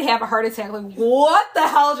ready to have a heart attack. What the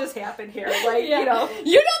hell just happened here? You don't...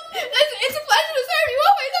 It's a pleasure to serve you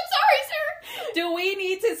always. I'm sorry, sir. Do we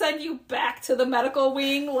need to send you back to the medical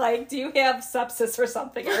wing? Do you have sepsis or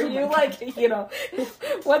something? Are you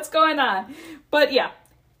what's going on? But yeah,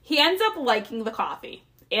 he ends up liking the coffee.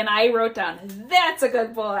 And I wrote down, that's a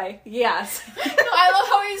good boy. Yes. No, I love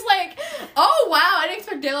how he's like, oh, wow, I didn't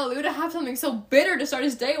expect Delalu to have something so bitter to start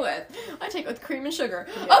his day with. I take it with cream and sugar.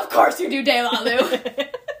 Yeah. Of course you do, Delalu.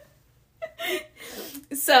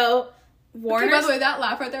 So, Warner... Okay, by the way, that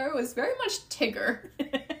laugh right there was very much Tigger.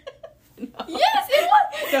 No. Yes, it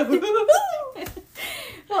was.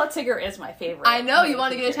 Well, Tigger is my favorite. I know, you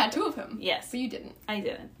want to get a tattoo of him. Yes. But you didn't. I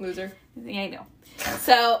didn't. Loser. Yeah, I know.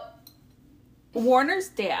 So... Warner's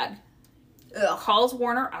dad calls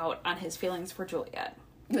Warner out on his feelings for Juliet.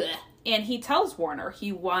 Blech. And he tells Warner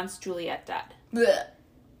he wants Juliet dead.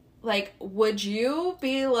 Blech. Would you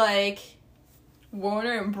be like...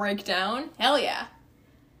 Warner and break down? Hell yeah.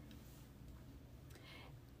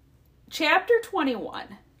 Chapter 21.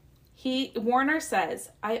 Warner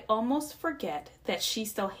says, I almost forget that she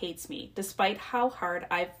still hates me, despite how hard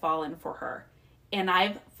I've fallen for her. And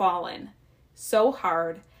I've fallen so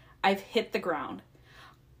hard... I've hit the ground.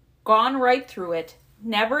 Gone right through it.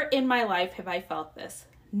 Never in my life have I felt this.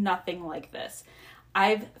 Nothing like this.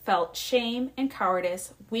 I've felt shame and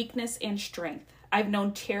cowardice, weakness and strength. I've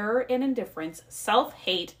known terror and indifference,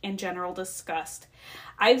 self-hate and general disgust.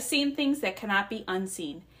 I've seen things that cannot be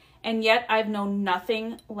unseen. And yet I've known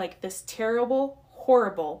nothing like this terrible,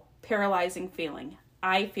 horrible, paralyzing feeling.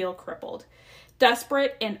 I feel crippled,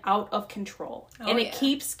 desperate and out of control. It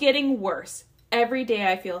keeps getting worse. Every day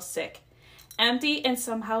I feel sick, empty and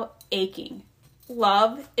somehow aching.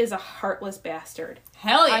 Love is a heartless bastard.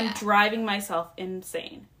 Hell yeah. I'm driving myself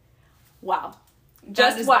insane. Wow.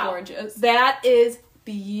 That is gorgeous. That is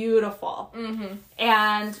beautiful. Mm-hmm.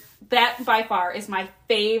 And that by far is my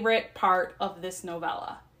favorite part of this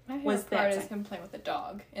novella. My favorite part is him playing with the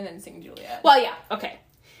dog and then singing Juliet. Well, yeah. Okay.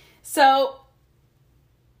 So...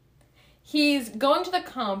 He's going to the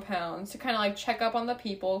compounds to kind of check up on the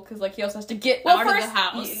people because he also has to get out of the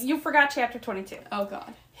house. You forgot chapter 22. Oh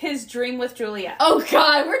god. His dream with Juliet. Oh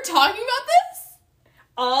god, we're talking about this?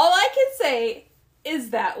 All I can say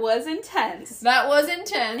is that was intense. That was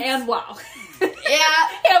intense. And wow. Yeah.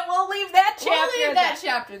 And we'll leave that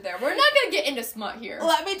chapter there. We're not going to get into smut here.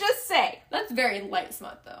 Let me just say. That's very light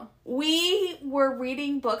smut though. We were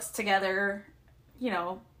reading books together,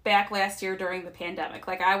 back last year during the pandemic.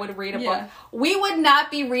 I would read a book. We would not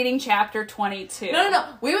be reading chapter 22.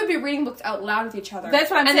 No. We would be reading books out loud with each other. That's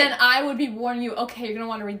what I'm saying. And then I would be warning you, okay, you're going to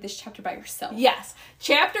want to read this chapter by yourself. Yes.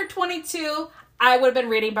 Chapter 22, I would have been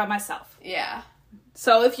reading by myself. Yeah.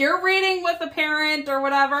 So if you're reading with a parent or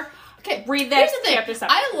whatever, okay, read that chapter 7.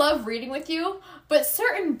 I love reading with you, but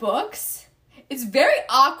certain books... It's very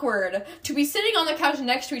awkward to be sitting on the couch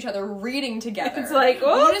next to each other reading together. It's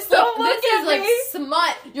this is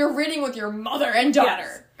smut you're reading with your mother and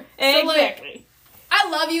daughter. Yes, exactly. I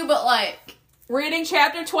love you, but reading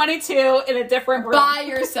chapter 22 in a different room. By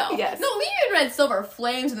yourself. Yes. No, we even read Silver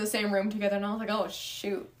Flames in the same room together, and I was like, oh,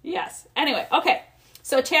 shoot. Yes. Anyway, okay.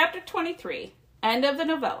 So chapter 23, end of the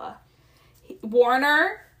novella.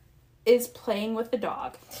 Warner is playing with the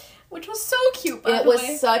dog. Which was so cute, by the way.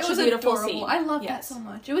 It was such a beautiful adorable. scene. I love that so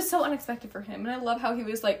much. It was so unexpected for him. And I love how he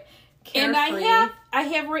was, carefree. And I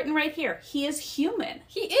have written right here, he is human.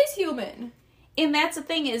 He is human. And that's the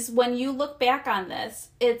thing is, when you look back on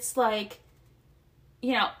this, it's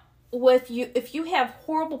if you have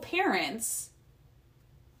horrible parents,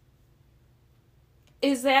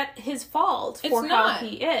 is that his fault for how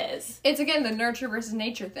he is? It's, again, the nurture versus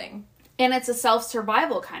nature thing. And it's a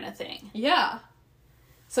self-survival kind of thing. Yeah.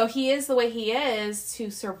 So he is the way he is to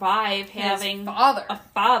survive having a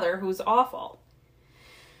father who's awful.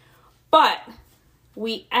 But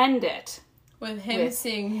we end it with him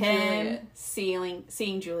seeing Juliet.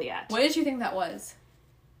 Seeing Juliet. What did you think that was?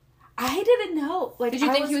 I didn't know. Like, did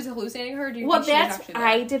you think he was hallucinating her? Or do you well, think she was that's actually there?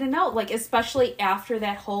 I didn't know. Like, especially after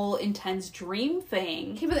that whole intense dream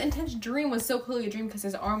thing. Okay, but the intense dream was so clearly a dream because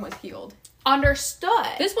his arm was healed. Understood.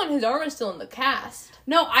 This one, his arm is still in the cast.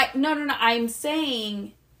 No. I'm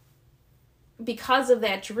saying because of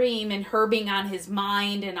that dream and her being on his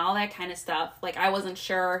mind and all that kind of stuff. Like, I wasn't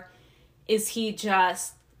sure. Is he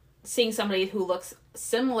just seeing somebody who looks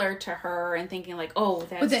similar to her and thinking like, oh,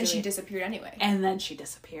 that's. But then she disappeared anyway. And then she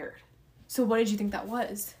disappeared. So what did you think that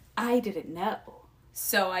was? I didn't know.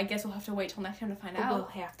 So I guess we'll have to wait till next time to find out. We'll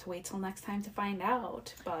have to wait till next time to find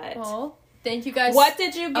out. But well, thank you guys. What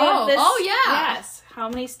did you give this? Oh yeah. Yes. How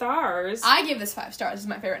many stars? I gave this 5 stars. This is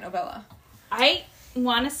my favorite novella. I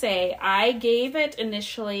want to say I gave it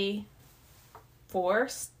initially 4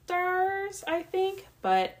 stars, I think,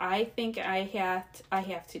 but I think I have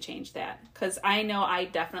to change that because I know I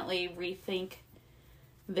definitely rethink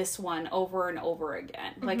this one over and over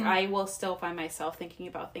again. Like, I will still find myself thinking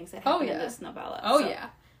about things that happen in this novella. Oh, yeah.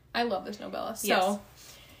 I love this novella. So, yes.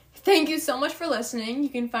 Thank you so much for listening. You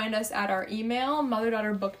can find us at our email,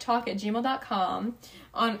 motherdaughterbooktalk@gmail.com,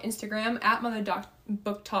 on Instagram, at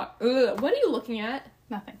motherbooktalk. What are you looking at?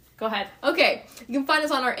 Nothing. Go ahead. Okay, you can find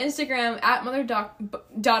us on our Instagram, at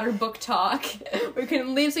motherdaughterbooktalk, where you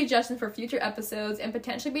can leave suggestions for future episodes and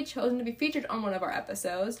potentially be chosen to be featured on one of our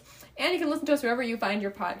episodes. And you can listen to us wherever you find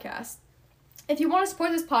your podcast. If you want to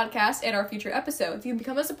support this podcast and our future episodes, you can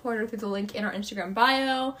become a supporter through the link in our Instagram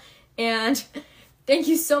bio. And thank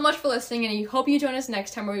you so much for listening, and I hope you join us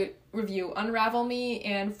next time where we review Unravel Me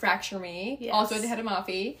and Fracture Me, also at the head of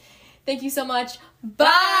Mafi. Thank you so much.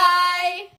 Bye!